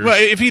mediocre years? Well,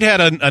 if he'd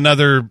had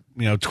another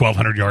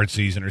 1,200-yard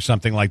season or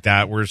something like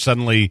that, where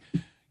suddenly,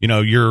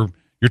 you're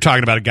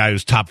talking about a guy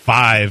who's top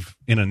 5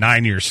 in a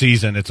 9-year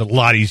season, it's a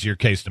lot easier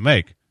case to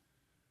make.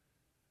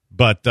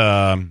 But,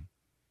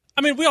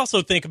 we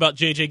also think about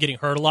JJ getting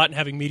hurt a lot and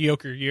having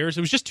mediocre years.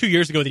 It was just 2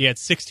 years ago that he had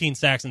 16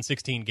 sacks in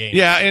 16 games.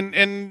 Yeah,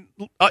 and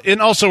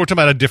also we're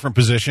talking about a different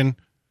position.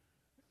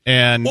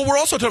 And we're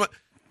also talking about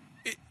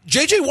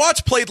J.J.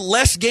 Watt's played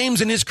less games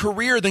in his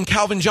career than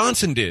Calvin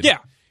Johnson did. Yeah.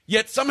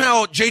 Yet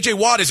somehow J.J.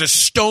 Watt is a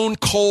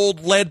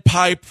stone-cold,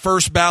 lead-pipe,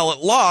 first-ballot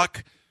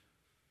lock.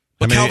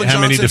 But Calvin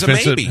Johnson's a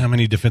maybe. How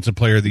many Defensive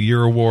Player of the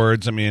Year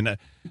awards? I mean, and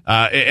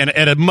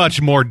at a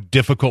much more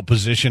difficult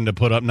position to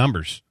put up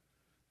numbers.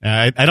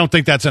 I don't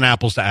think that's an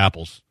apples to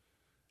apples.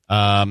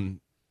 But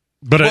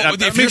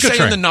if you're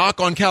saying the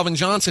knock on Calvin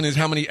Johnson is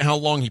how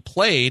long he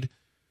played,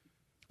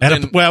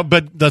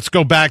 but let's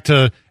go back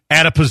to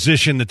at a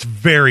position that's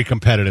very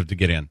competitive to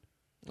get in.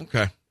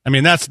 Okay. I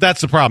mean, that's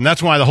the problem.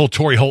 That's why the whole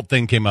Torry Holt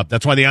thing came up.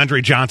 That's why the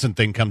Andre Johnson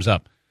thing comes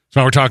up. That's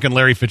why we're talking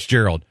Larry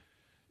Fitzgerald.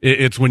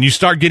 It's when you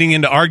start getting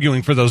into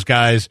arguing for those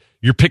guys,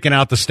 you're picking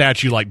out the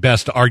stats you like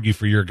best to argue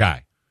for your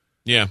guy.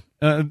 Yeah.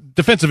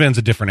 Defensive end's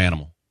a different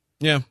animal.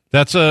 Yeah.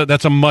 That's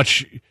a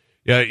much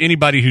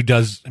anybody who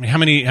does. I mean, how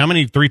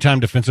many 3-time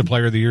defensive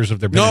player of the years have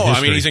there been? No, in history?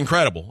 I mean he's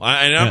incredible.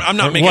 I'm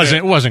not making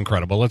it was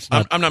incredible. Let's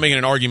not. I'm not making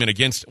an argument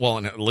against. Well,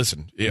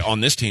 listen,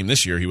 on this team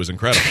this year he was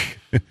incredible.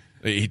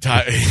 he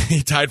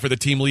tied for the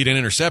team lead in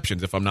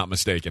interceptions, if I'm not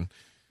mistaken.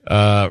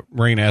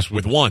 Rain asked,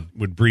 with one.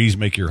 Would Breeze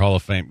make your Hall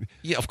of Fame?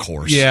 Yeah, of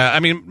course. Yeah, I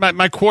mean,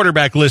 my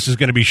quarterback list is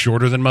going to be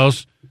shorter than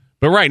most,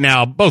 but right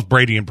now, both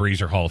Brady and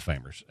Breeze are Hall of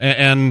Famers.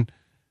 And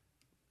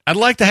I'd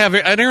like to have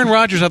Aaron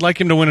Rodgers, I'd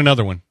like him to win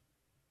another one.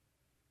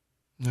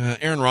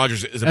 Aaron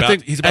Rodgers is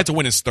about to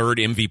win his third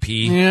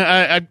MVP.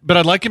 Yeah, but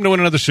I'd like him to win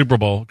another Super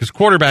Bowl, because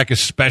quarterback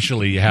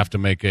especially, you have to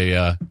make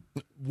a...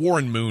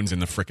 Warren Moon's in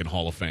the frickin'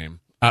 Hall of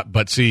Fame.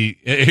 But see,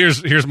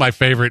 here's my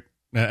favorite.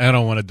 I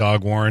don't want to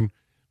dog Warren.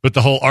 But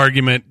the whole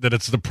argument that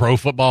it's the Pro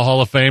Football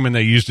Hall of Fame and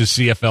they used his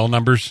CFL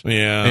numbers.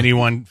 Yeah. And he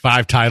won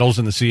 5 titles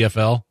in the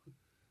CFL.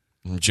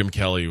 Jim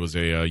Kelly was a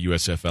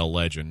USFL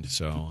legend,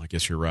 so I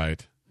guess you're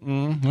right.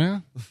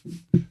 Well,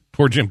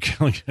 poor Jim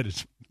Kelly had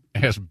his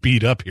ass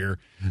beat up here.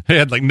 He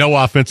had like no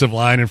offensive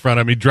line in front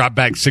of him. He dropped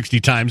back 60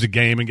 times a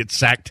game and get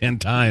sacked 10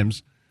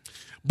 times.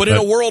 But in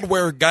a world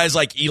where guys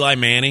like Eli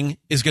Manning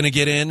is going to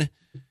get in,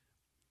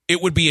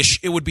 it would be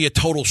a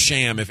total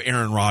sham if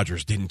Aaron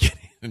Rodgers didn't get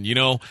in. You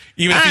know,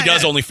 even if he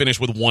does only finish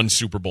with 1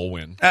 Super Bowl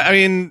win. I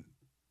mean,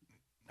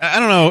 I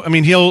don't know. I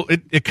mean,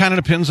 it kind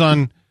of depends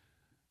on.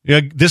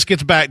 This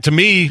gets back to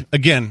me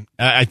again.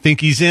 I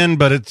think he's in,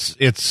 but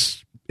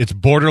it's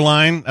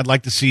borderline. I'd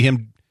like to see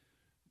him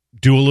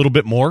do a little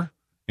bit more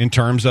in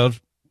terms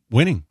of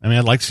winning. I mean,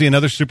 I'd like to see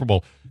another Super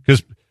Bowl,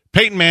 because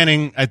Peyton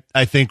Manning,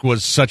 I think,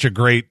 was such a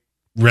great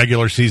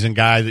regular season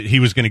guy that he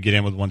was going to get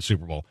in with 1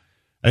 Super Bowl.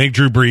 I think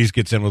Drew Brees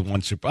gets in with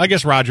 1 Super Bowl. I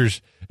guess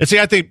Rodgers. And see,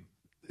 I think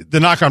the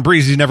knock on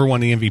Brees, he never won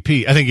the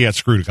MVP. I think he got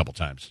screwed a couple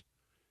times.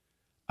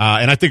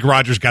 And I think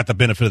Rodgers got the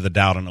benefit of the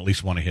doubt on at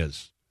least one of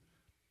his.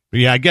 But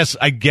yeah, I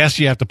guess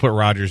you have to put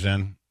Rodgers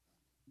in.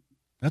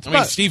 I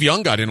mean, Steve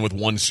Young got in with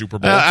 1 Super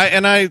Bowl.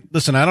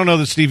 Listen, I don't know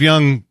that Steve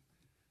Young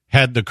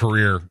had the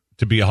career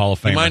to be a Hall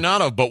of Famer. He might not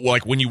have, but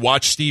like when you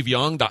watch Steve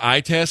Young, the eye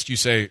test, you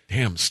say,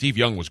 damn, Steve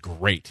Young was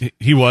great.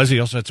 He was. He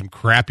also had some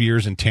crap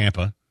years in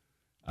Tampa.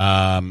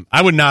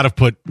 I would not have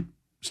put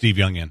Steve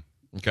Young in.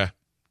 Okay.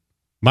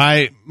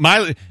 And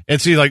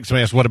see, like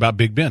somebody asked, what about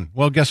Big Ben?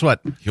 Well, guess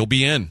what? He'll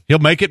be in. He'll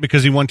make it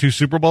because he won 2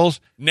 Super Bowls.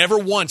 Never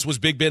once was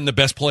Big Ben the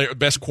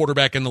best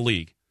quarterback in the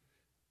league,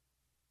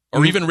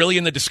 or even really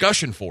in the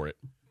discussion for it.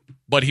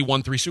 But he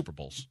won 3 Super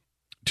Bowls.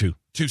 2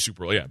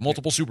 Super Bowls. Yeah,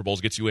 multiple Super Bowls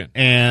gets you in.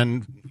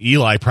 And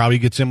Eli probably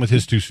gets in with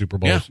his 2 Super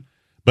Bowls. Yeah.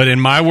 But in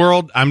my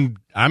world, I'm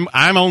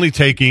only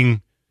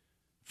taking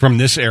from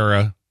this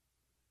era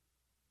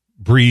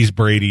Breeze,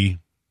 Brady,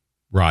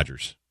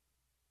 Rodgers.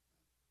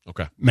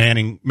 Okay.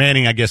 Manning,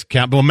 I guess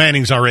count. Well,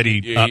 Manning's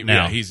already up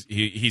now. Yeah,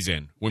 he's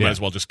in. We might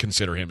as well just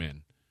consider him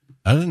in.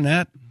 Other than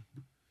that,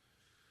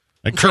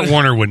 like Kurt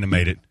Warner wouldn't have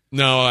made it.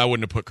 No, I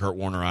wouldn't have put Kurt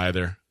Warner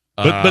either.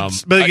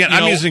 But again,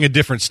 I'm using a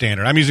different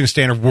standard. I'm using a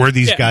standard where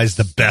these guys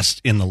the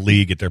best in the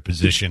league at their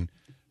position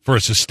for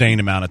a sustained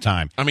amount of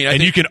time. I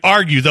mean, you can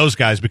argue those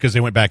guys because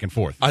they went back and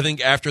forth. I think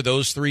after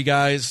those 3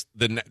 guys,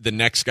 the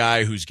next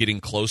guy who's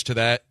getting close to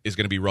that is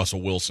going to be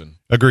Russell Wilson.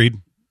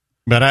 Agreed.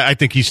 But I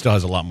think he still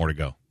has a lot more to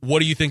go. What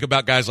do you think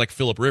about guys like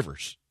Phillip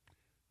Rivers?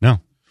 No.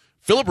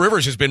 Phillip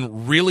Rivers has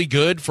been really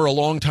good for a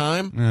long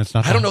time.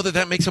 I don't know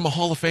that makes him a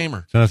Hall of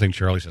Famer. It's another thing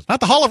Charlie says.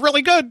 Not the Hall of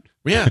really good.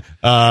 Yeah.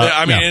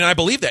 And I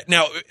believe that.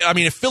 Now, I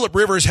mean, if Phillip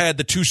Rivers had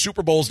the 2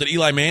 Super Bowls that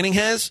Eli Manning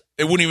has,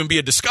 it wouldn't even be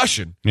a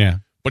discussion. Yeah.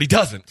 But he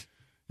doesn't.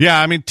 Yeah,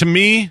 I mean, to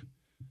me,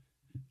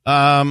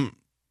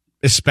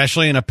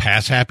 especially in a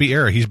pass-happy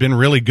era, he's been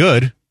really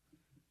good,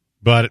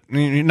 but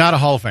not a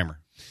Hall of Famer.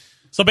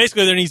 So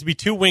basically, there needs to be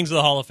 2 wings of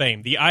the Hall of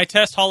Fame: the eye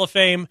test Hall of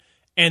Fame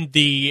and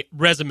the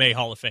resume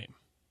Hall of Fame.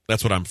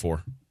 That's what I'm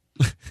for.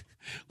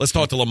 Let's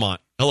talk to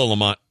Lamont. Hello,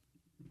 Lamont.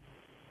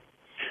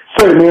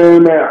 Say,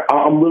 man,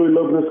 I'm really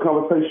loving this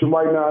conversation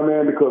right now,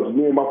 man, because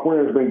me and my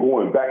friends have been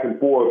going back and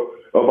forth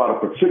about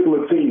a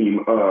particular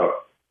team,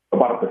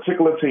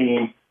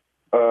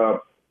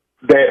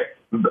 that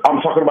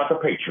I'm talking about the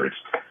Patriots.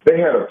 They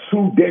had a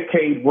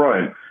 2-decade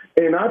run,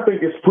 and I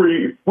think it's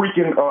pretty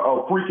freaking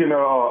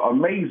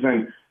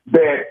amazing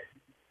that.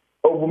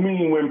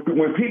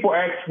 When people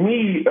ask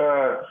me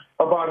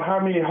about how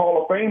many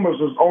Hall of Famers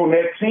was on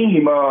that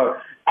team,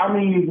 I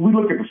mean, we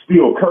look at the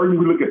Steel Curtain,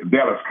 we look at the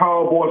Dallas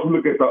Cowboys, we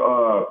look at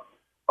the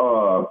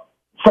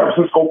San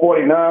Francisco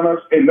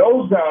 49ers, and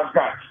those guys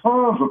got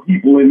tons of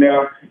people in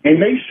there,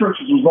 and they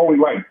stretches was only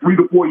like 3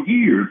 to 4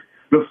 years.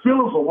 The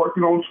Steelers are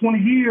working on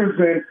 20 years,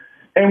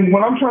 and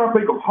when I'm trying to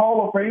think of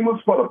Hall of Famers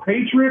for the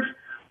Patriots,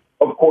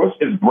 of course,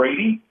 it's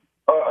Brady.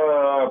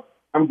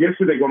 I'm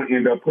guessing they're going to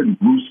end up putting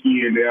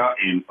Brewski in there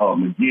and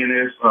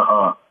McGinnis,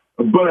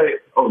 but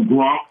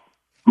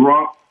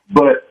Gronk.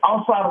 But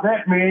outside of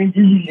that, man,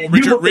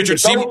 Richard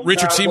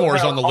Seymour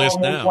is on the list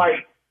now.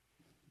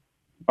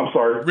 I'm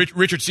sorry.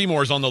 Richard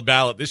Seymour is on the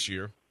ballot this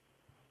year.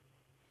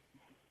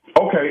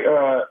 Okay,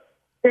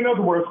 In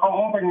other words,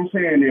 all thing I'm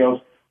saying is,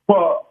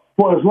 for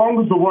as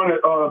long as the run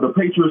the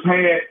Patriots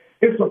had,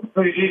 it's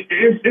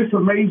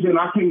amazing.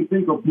 I can't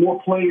think of more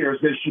players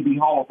that should be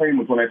Hall of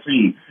Famers on that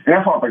team. And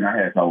that's all I think I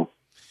had, though.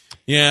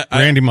 Yeah,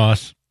 Randy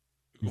Moss.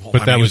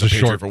 But that was a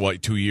short for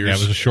what, 2 years? Yeah, it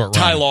was a short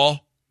run.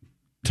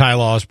 Ty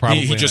Law is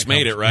probably he just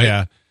made it, right?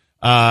 Yeah.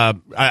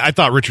 I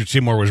thought Richard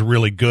Seymour was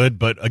really good,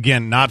 but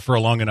again, not for a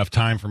long enough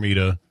time for me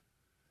to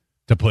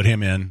put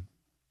him in.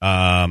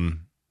 I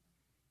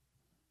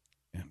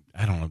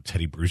don't know.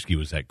 Teddy Bruschi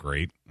was that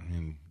great. I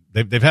mean,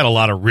 they've had a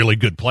lot of really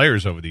good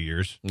players over the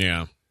years.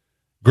 Yeah.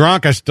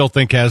 Gronk, I still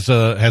think has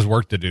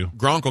work to do.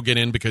 Gronk will get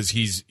in because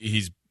he's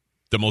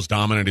the most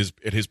dominant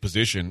at his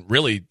position,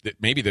 really,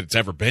 maybe that it's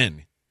ever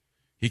been.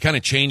 He kind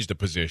of changed the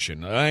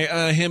position.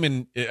 Him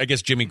and, I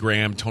guess, Jimmy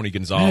Graham, Tony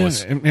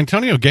Gonzalez. Yeah,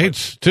 Antonio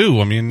Gates, too.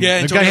 I mean,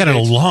 the guy had a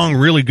long,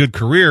 really good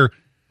career.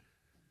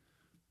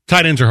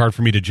 Tight ends are hard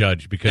for me to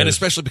judge. And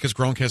especially because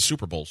Gronk has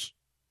Super Bowls.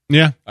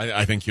 Yeah.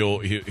 I think he'll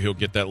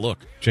get that look.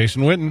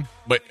 Jason Witten.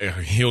 But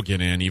he'll get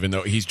in, even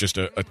though he's just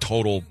a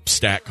total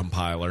stat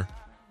compiler.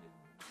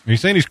 Are you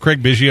saying he's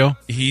Craig Biggio?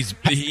 He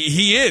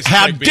is.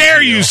 How Craig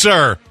dare Biggio. you,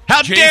 sir?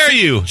 How dare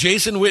you?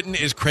 Jason Witten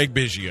is Craig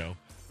Biggio.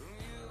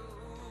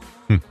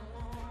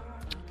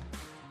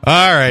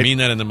 All right. I mean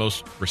that in the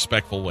most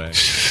respectful way.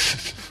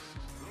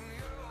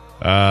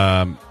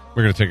 We're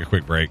going to take a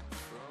quick break.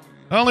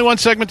 Only one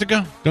segment to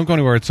go. Don't go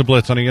anywhere. It's the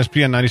Blitz on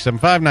ESPN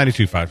 97.5,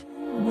 92.5.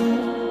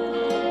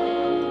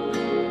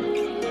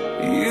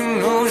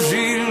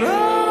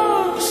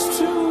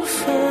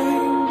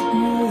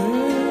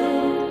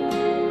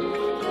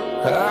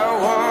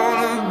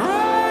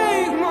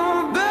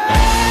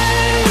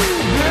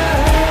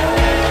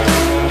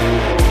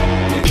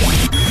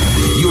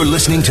 You're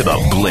listening to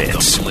the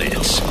Blitz.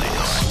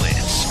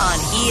 On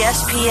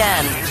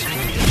ESPN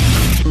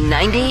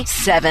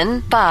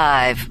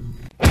 97.5.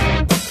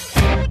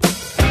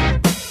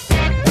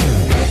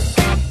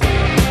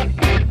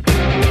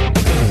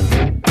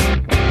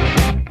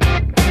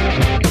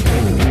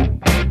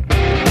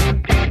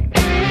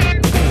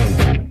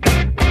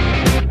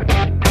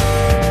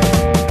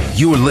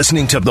 You're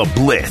listening to The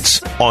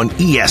Blitz on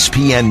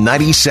ESPN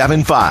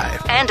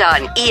 97.5. And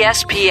on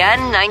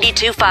ESPN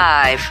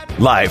 92.5.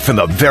 Live from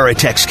the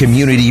Veritex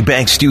Community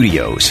Bank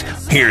Studios,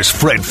 here's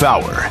Fred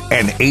Faour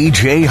and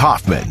AJ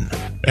Hoffman.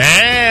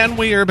 And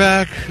we are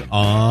back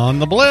on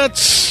The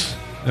Blitz.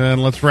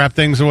 And let's wrap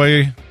things up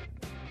the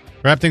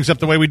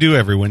way we do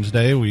every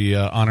Wednesday. We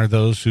honor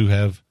those who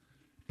have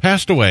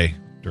passed away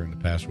during the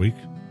past week.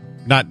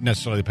 Not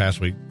necessarily the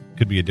past week.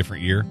 Could be a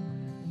different year.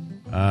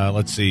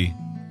 Let's see.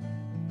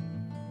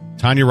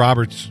 Tanya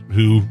Roberts,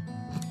 who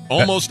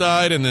almost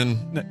died, and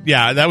then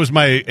that was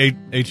my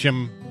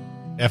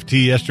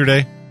HMFT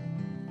yesterday.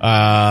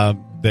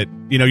 That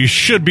you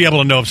should be able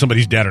to know if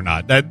somebody's dead or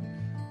not. That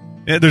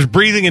there's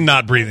breathing and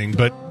not breathing,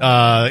 but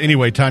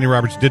anyway, Tanya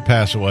Roberts did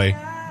pass away.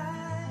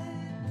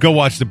 Go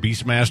watch the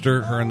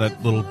Beastmaster, her in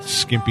that little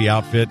skimpy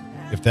outfit.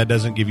 If that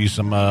doesn't give you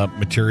some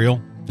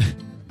material,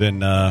 then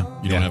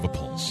you don't have a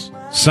pulse.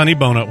 Sonny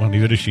Bono, well,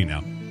 neither does she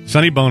now.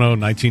 Sonny Bono,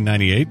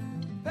 1998.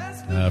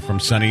 From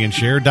Sonny and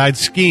Cher, died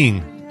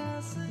skiing.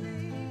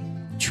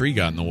 Tree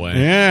got in the way.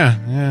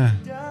 Yeah.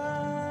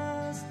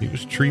 He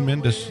was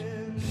tremendous.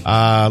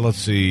 Let's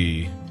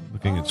see.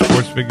 Looking at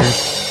sports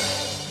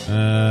figures.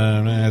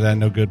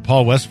 No good.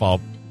 Paul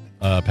Westphal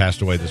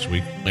passed away this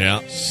week.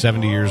 Yeah.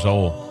 70 years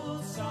old.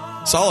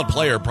 Solid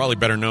player, probably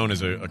better known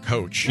as a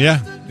coach. Yeah.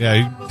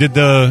 He did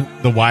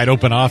the wide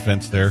open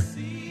offense there.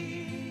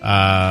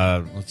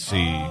 Let's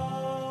see.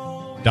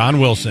 Don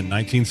Wilson,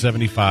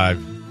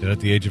 1975. Dead at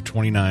the age of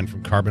 29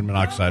 from carbon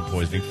monoxide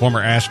poisoning.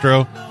 Former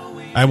Astro.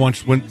 I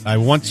once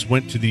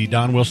went to the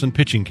Don Wilson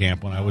pitching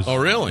camp when I was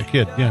really? a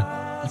kid.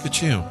 Yeah. Look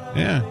at you.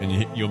 Yeah.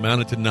 And you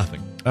amounted to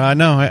nothing.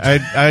 No,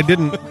 I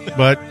didn't.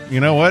 But you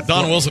know what?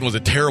 Don Wilson was a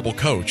terrible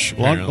coach.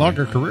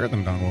 Longer career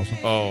than Don Wilson.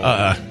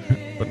 Oh.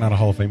 But not a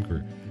Hall of Fame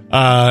career.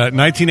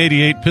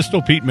 1988,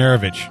 Pistol Pete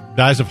Maravich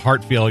dies of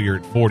heart failure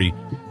at 40.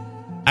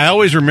 I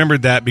always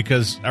remembered that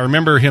because I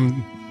remember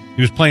him.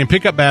 He was playing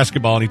pickup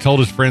basketball, and he told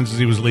his friends as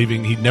he was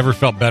leaving he'd never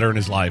felt better in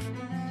his life.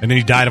 And then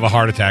he died of a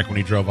heart attack when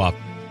he drove off.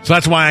 So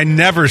that's why I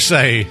never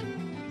say,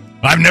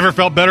 I've never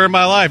felt better in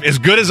my life. As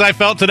good as I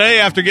felt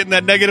today after getting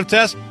that negative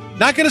test,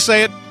 not going to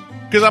say it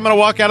because I'm going to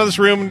walk out of this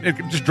room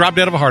and just drop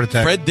dead of a heart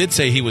attack. Fred did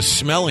say he was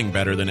smelling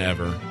better than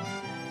ever.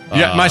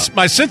 Yeah,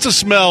 my sense of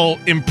smell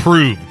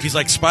improved. He's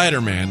like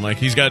Spider-Man. Like,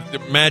 he's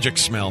got magic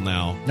smell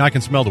now. Now I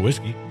can smell the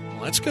whiskey.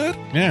 Well, that's good.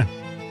 Yeah.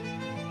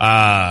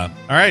 All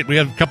right, we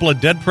have a couple of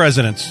dead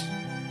presidents.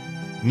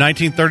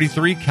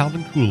 1933,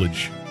 Calvin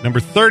Coolidge.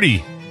 Number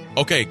 30.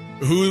 Okay,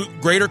 who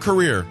greater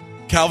career?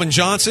 Calvin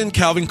Johnson,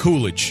 Calvin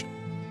Coolidge?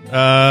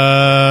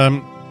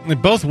 They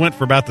both went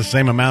for about the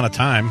same amount of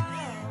time.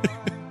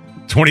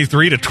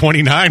 23 to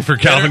 29 for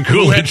Calvin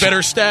Coolidge. Who had better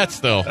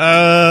stats, though?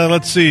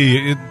 Let's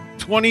see.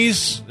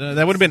 20s,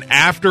 that would have been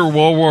after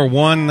World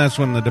War I. That's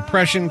when the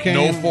Depression came.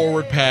 No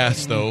forward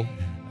pass, though.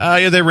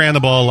 Yeah, they ran the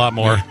ball a lot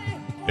more.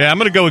 Yeah, I'm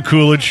going to go with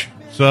Coolidge.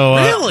 So,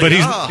 really? But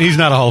he's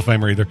not a Hall of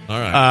Famer either. All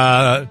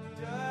right.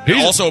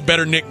 Also a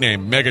better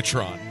nickname,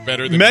 Megatron.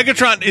 Better than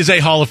Megatron is a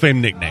Hall of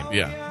Fame nickname.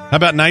 Yeah. How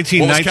about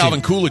 1919? What was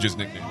Calvin Coolidge's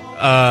nickname?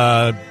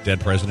 Dead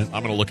president.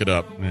 I'm going to look it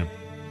up. Yeah.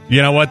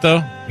 You know what, though?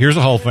 Here's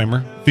a Hall of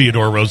Famer,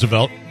 Theodore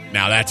Roosevelt.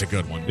 Now that's a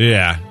good one.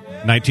 Yeah.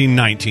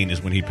 1919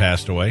 is when he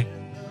passed away.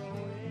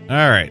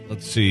 All right.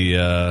 Let's see.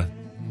 Okay,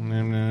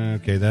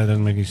 that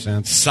doesn't make any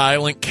sense.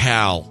 Silent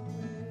Cal.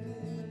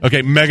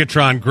 Okay,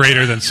 Megatron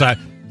greater than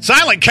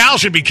Silent Cal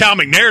should be Cal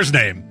McNair's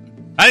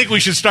name. I think we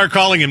should start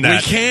calling him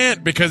that. We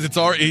can't because he's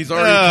already claimed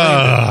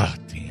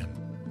it.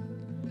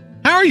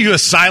 Damn. How are you a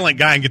silent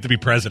guy and get to be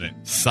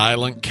president?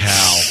 Silent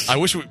Cal. I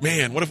wish what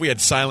if we had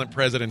silent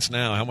presidents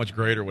now? How much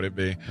greater would it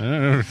be?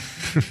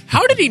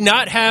 How did he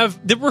not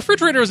have... The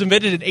refrigerator was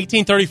invented in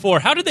 1834.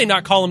 How did they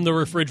not call him the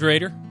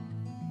refrigerator?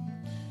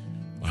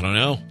 I don't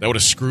know. That would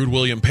have screwed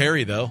William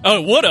Perry, though.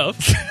 Oh, it would have.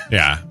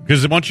 Yeah,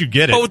 because once you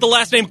get it... But with the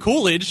last name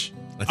Coolidge,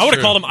 I would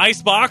have called him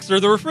Icebox or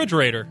the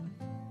refrigerator.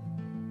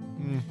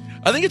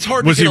 I think it's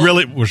hard was to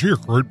Was he a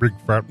great big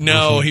fat person?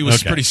 No, he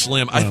was pretty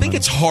slim. I think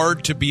it's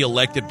hard to be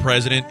elected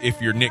president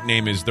if your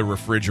nickname is the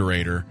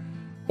refrigerator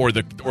or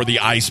the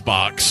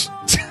icebox.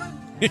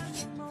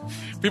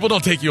 People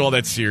don't take you all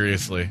that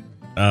seriously.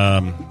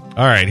 All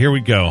right, here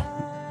we go.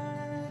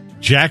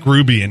 Jack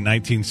Ruby in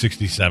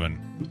 1967.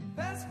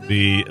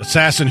 The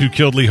assassin who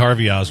killed Lee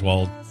Harvey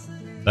Oswald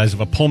dies of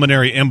a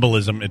pulmonary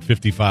embolism at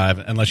 55,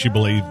 unless you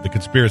believe the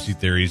conspiracy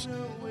theories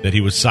that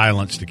he was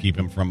silenced to keep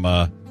him from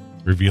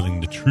revealing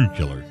the true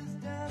killer.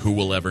 Who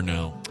will ever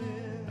know?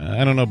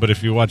 I don't know, but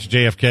if you watch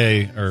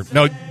JFK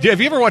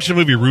have you ever watched the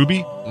movie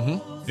Ruby?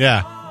 Mm-hmm.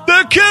 Yeah.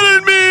 They're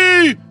killing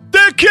me!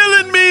 They're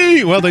killing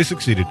me! Well, they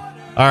succeeded.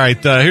 All right,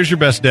 here's your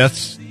best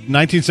deaths.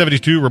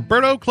 1972,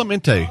 Roberto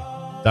Clemente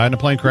died in a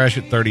plane crash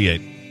at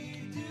 38.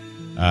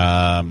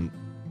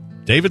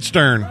 David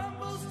Stern,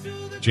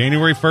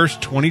 January 1st,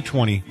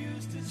 2020.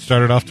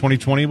 Started off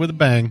 2020 with a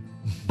bang.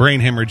 Brain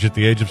hemorrhage at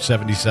the age of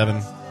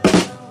 77.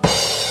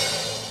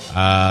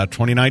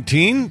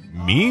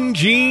 2019, Mean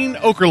Gene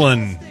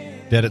Okerlund,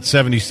 dead at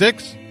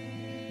 76.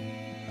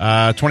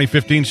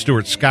 2015,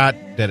 Stuart Scott,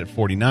 dead at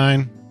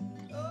 49.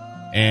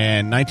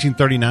 And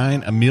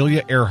 1939,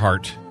 Amelia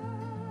Earhart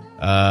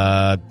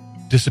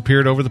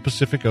disappeared over the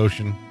Pacific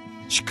Ocean.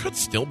 She could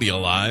still be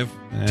alive,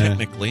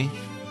 technically.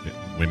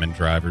 Women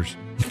drivers.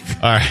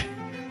 All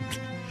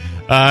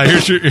right.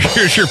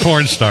 Here's your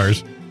porn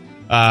stars.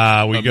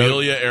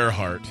 Amelia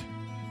Earhart.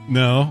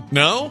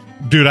 No?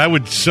 Dude, I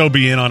would so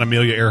be in on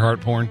Amelia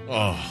Earhart porn.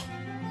 Oh.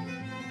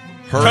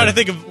 I'm trying to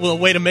think of a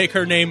way to make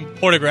her name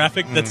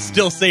pornographic that's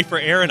still safe for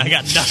air, and I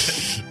got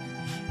nothing.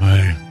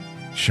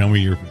 Show me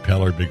your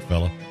propeller, big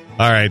fella.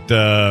 All right,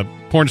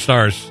 porn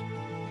stars.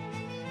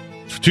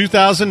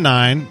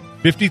 2009,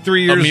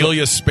 53 years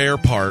Amelia Spare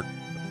Part.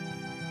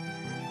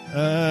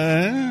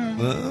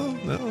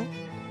 No.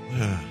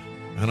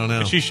 I don't know.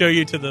 Did she show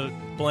you to the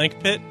blank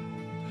pit?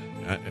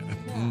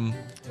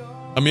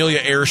 Amelia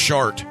Air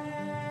Shart.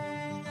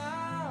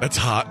 That's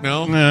hot,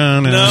 no?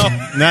 No.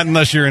 Not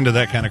unless you're into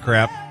that kind of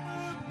crap.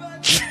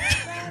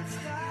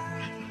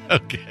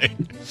 Okay.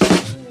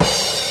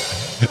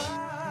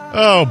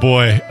 Oh,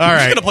 boy. All right. I'm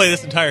just going to play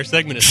this entire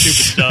segment of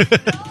stupid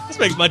stuff. This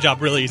makes my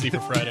job really easy for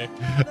Friday.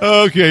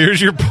 Okay,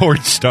 here's your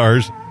porn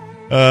stars.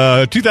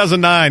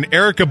 2009,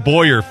 Erica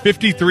Boyer,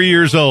 53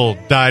 years old,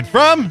 died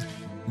from...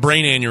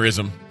 brain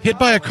aneurysm. Hit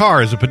by a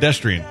car as a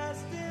pedestrian.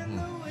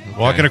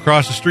 Walking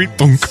across the street.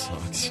 Boom.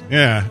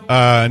 Yeah.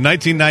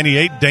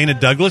 1998, Dana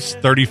Douglas,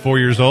 34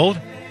 years old.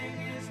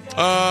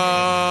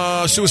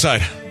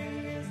 Suicide.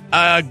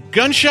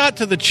 Gunshot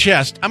to the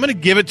chest. I'm going to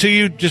give it to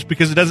you just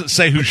because it doesn't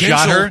say who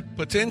shot her.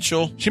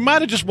 Potential. She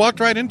might have just walked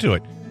right into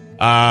it.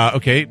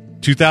 Okay.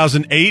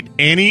 2008,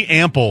 Annie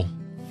Ample,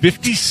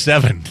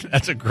 57.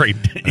 That's a great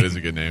name. That is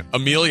a good name.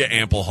 Amelia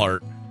Amplehart.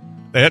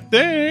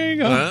 There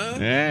you go.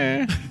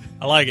 Yeah.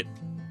 I like it.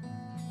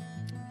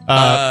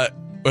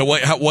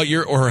 What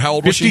year or how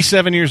old was she?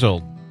 57 years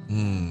old.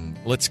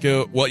 Let's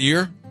go. What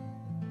year?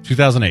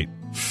 2008.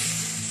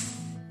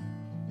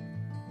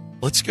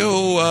 Let's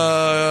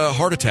go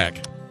heart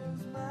attack.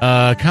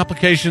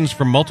 Complications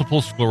from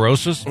multiple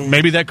sclerosis.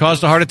 Maybe that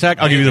caused a heart attack.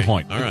 I'll give you the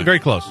point. All right. Very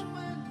close.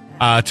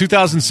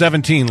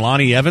 2017,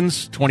 Lonnie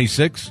Evans,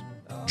 26.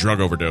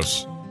 Drug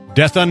overdose.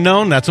 Death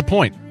unknown. That's a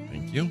point.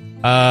 Thank you.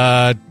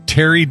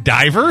 Terry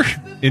Diver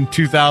in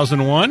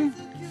 2001.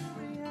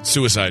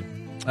 Suicide.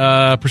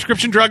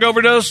 Prescription drug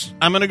overdose.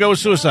 I'm going to go with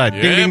suicide.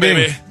 Yeah, ding, ding,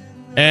 baby. ding.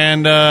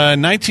 And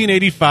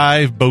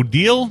 1985,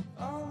 Bodil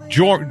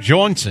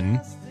Johnson.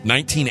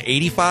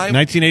 1985?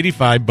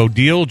 1985,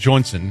 Bodil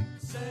Johnson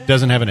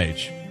doesn't have an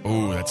age.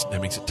 Oh,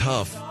 that makes it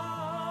tough.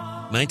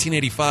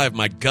 1985,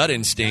 my gut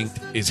instinct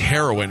is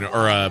heroin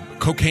or a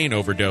cocaine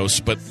overdose,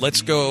 but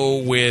let's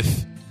go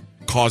with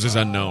causes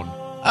unknown.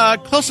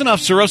 Close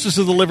enough. Cirrhosis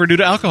of the liver due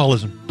to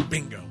alcoholism.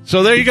 Bingo.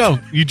 So there you go.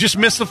 You just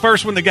missed the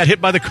first one that got hit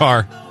by the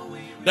car.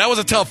 That was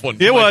a tough one.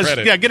 It was.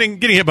 Credit. Yeah, getting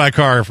hit by a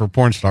car for a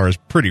porn star is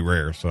pretty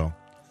rare. So,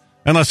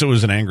 unless it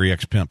was an angry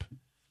ex-pimp.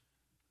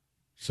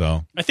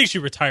 So I think she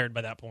retired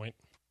by that point.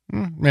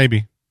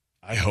 Maybe.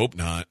 I hope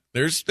not.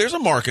 There's a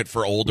market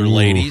for older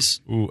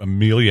ladies. Ooh,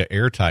 Amelia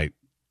Airtight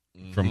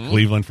from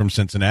Cleveland, from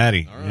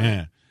Cincinnati. All right.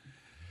 Yeah.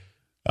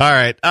 All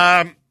right.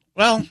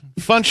 Well,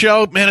 fun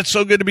show. Man, it's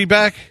so good to be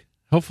back.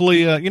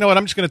 Hopefully, you know what?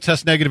 I'm just going to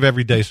test negative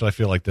every day so I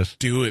feel like this.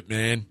 Do it,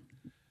 man.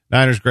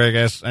 Niners, Greg,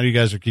 I know you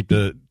guys are keep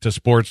to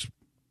sports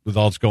with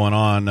all that's going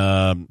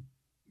on.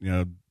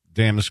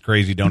 Damn, this is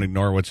crazy. Don't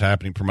ignore what's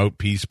happening. Promote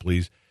peace,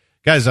 please.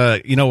 Guys,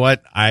 you know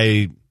what?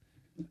 I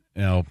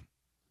don't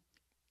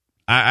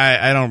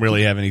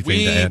really have anything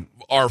to add. We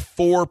are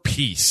for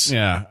peace.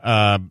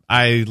 Yeah.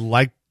 I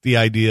like the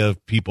idea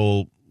of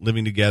people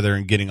living together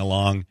and getting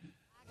along.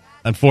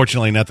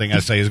 Unfortunately, nothing I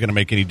say is going to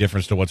make any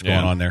difference to what's going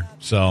on there.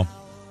 So,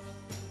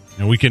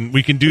 we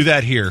can do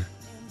that here.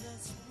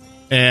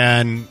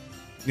 And,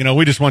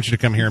 we just want you to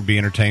come here and be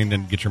entertained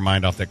and get your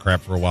mind off that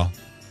crap for a while.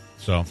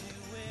 So, all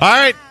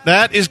right,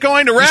 that is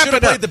going to wrap it up. You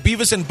should have played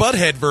the Beavis and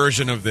Butthead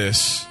version of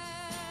this.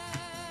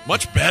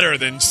 Much better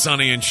than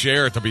Sonny and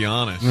Cher, to be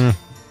honest.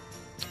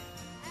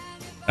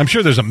 I'm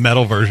sure there's a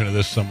metal version of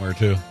this somewhere,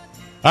 too.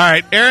 All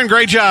right, Aaron,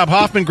 great job.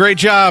 Hoffman, great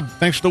job.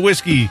 Thanks for the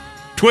whiskey.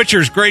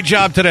 Twitchers, great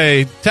job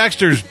today.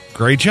 Texters,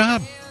 great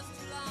job.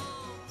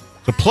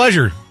 It's a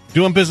pleasure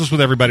doing business with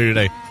everybody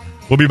today.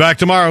 We'll be back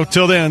tomorrow.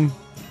 Till then,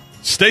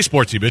 stay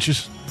sportsy,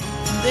 bitches.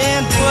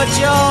 Then put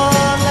your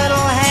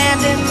little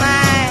hand in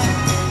mine.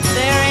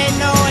 There ain't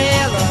no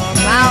hill or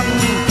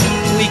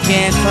mountain we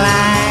can't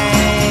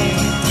climb.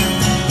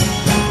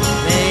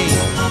 Babe,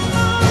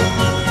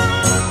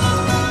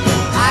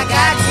 I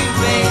got you,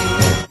 babe.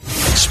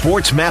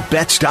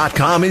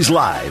 SportsMapBets.com is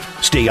live.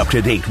 Stay up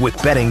to date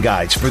with betting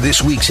guides for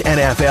this week's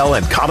NFL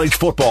and college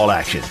football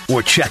action.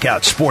 Or check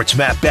out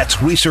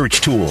SportsMapBet's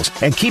research tools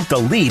and keep the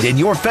lead in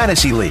your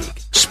fantasy league.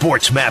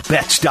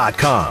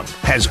 SportsMapBets.com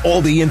has all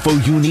the info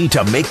you need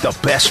to make the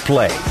best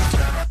play.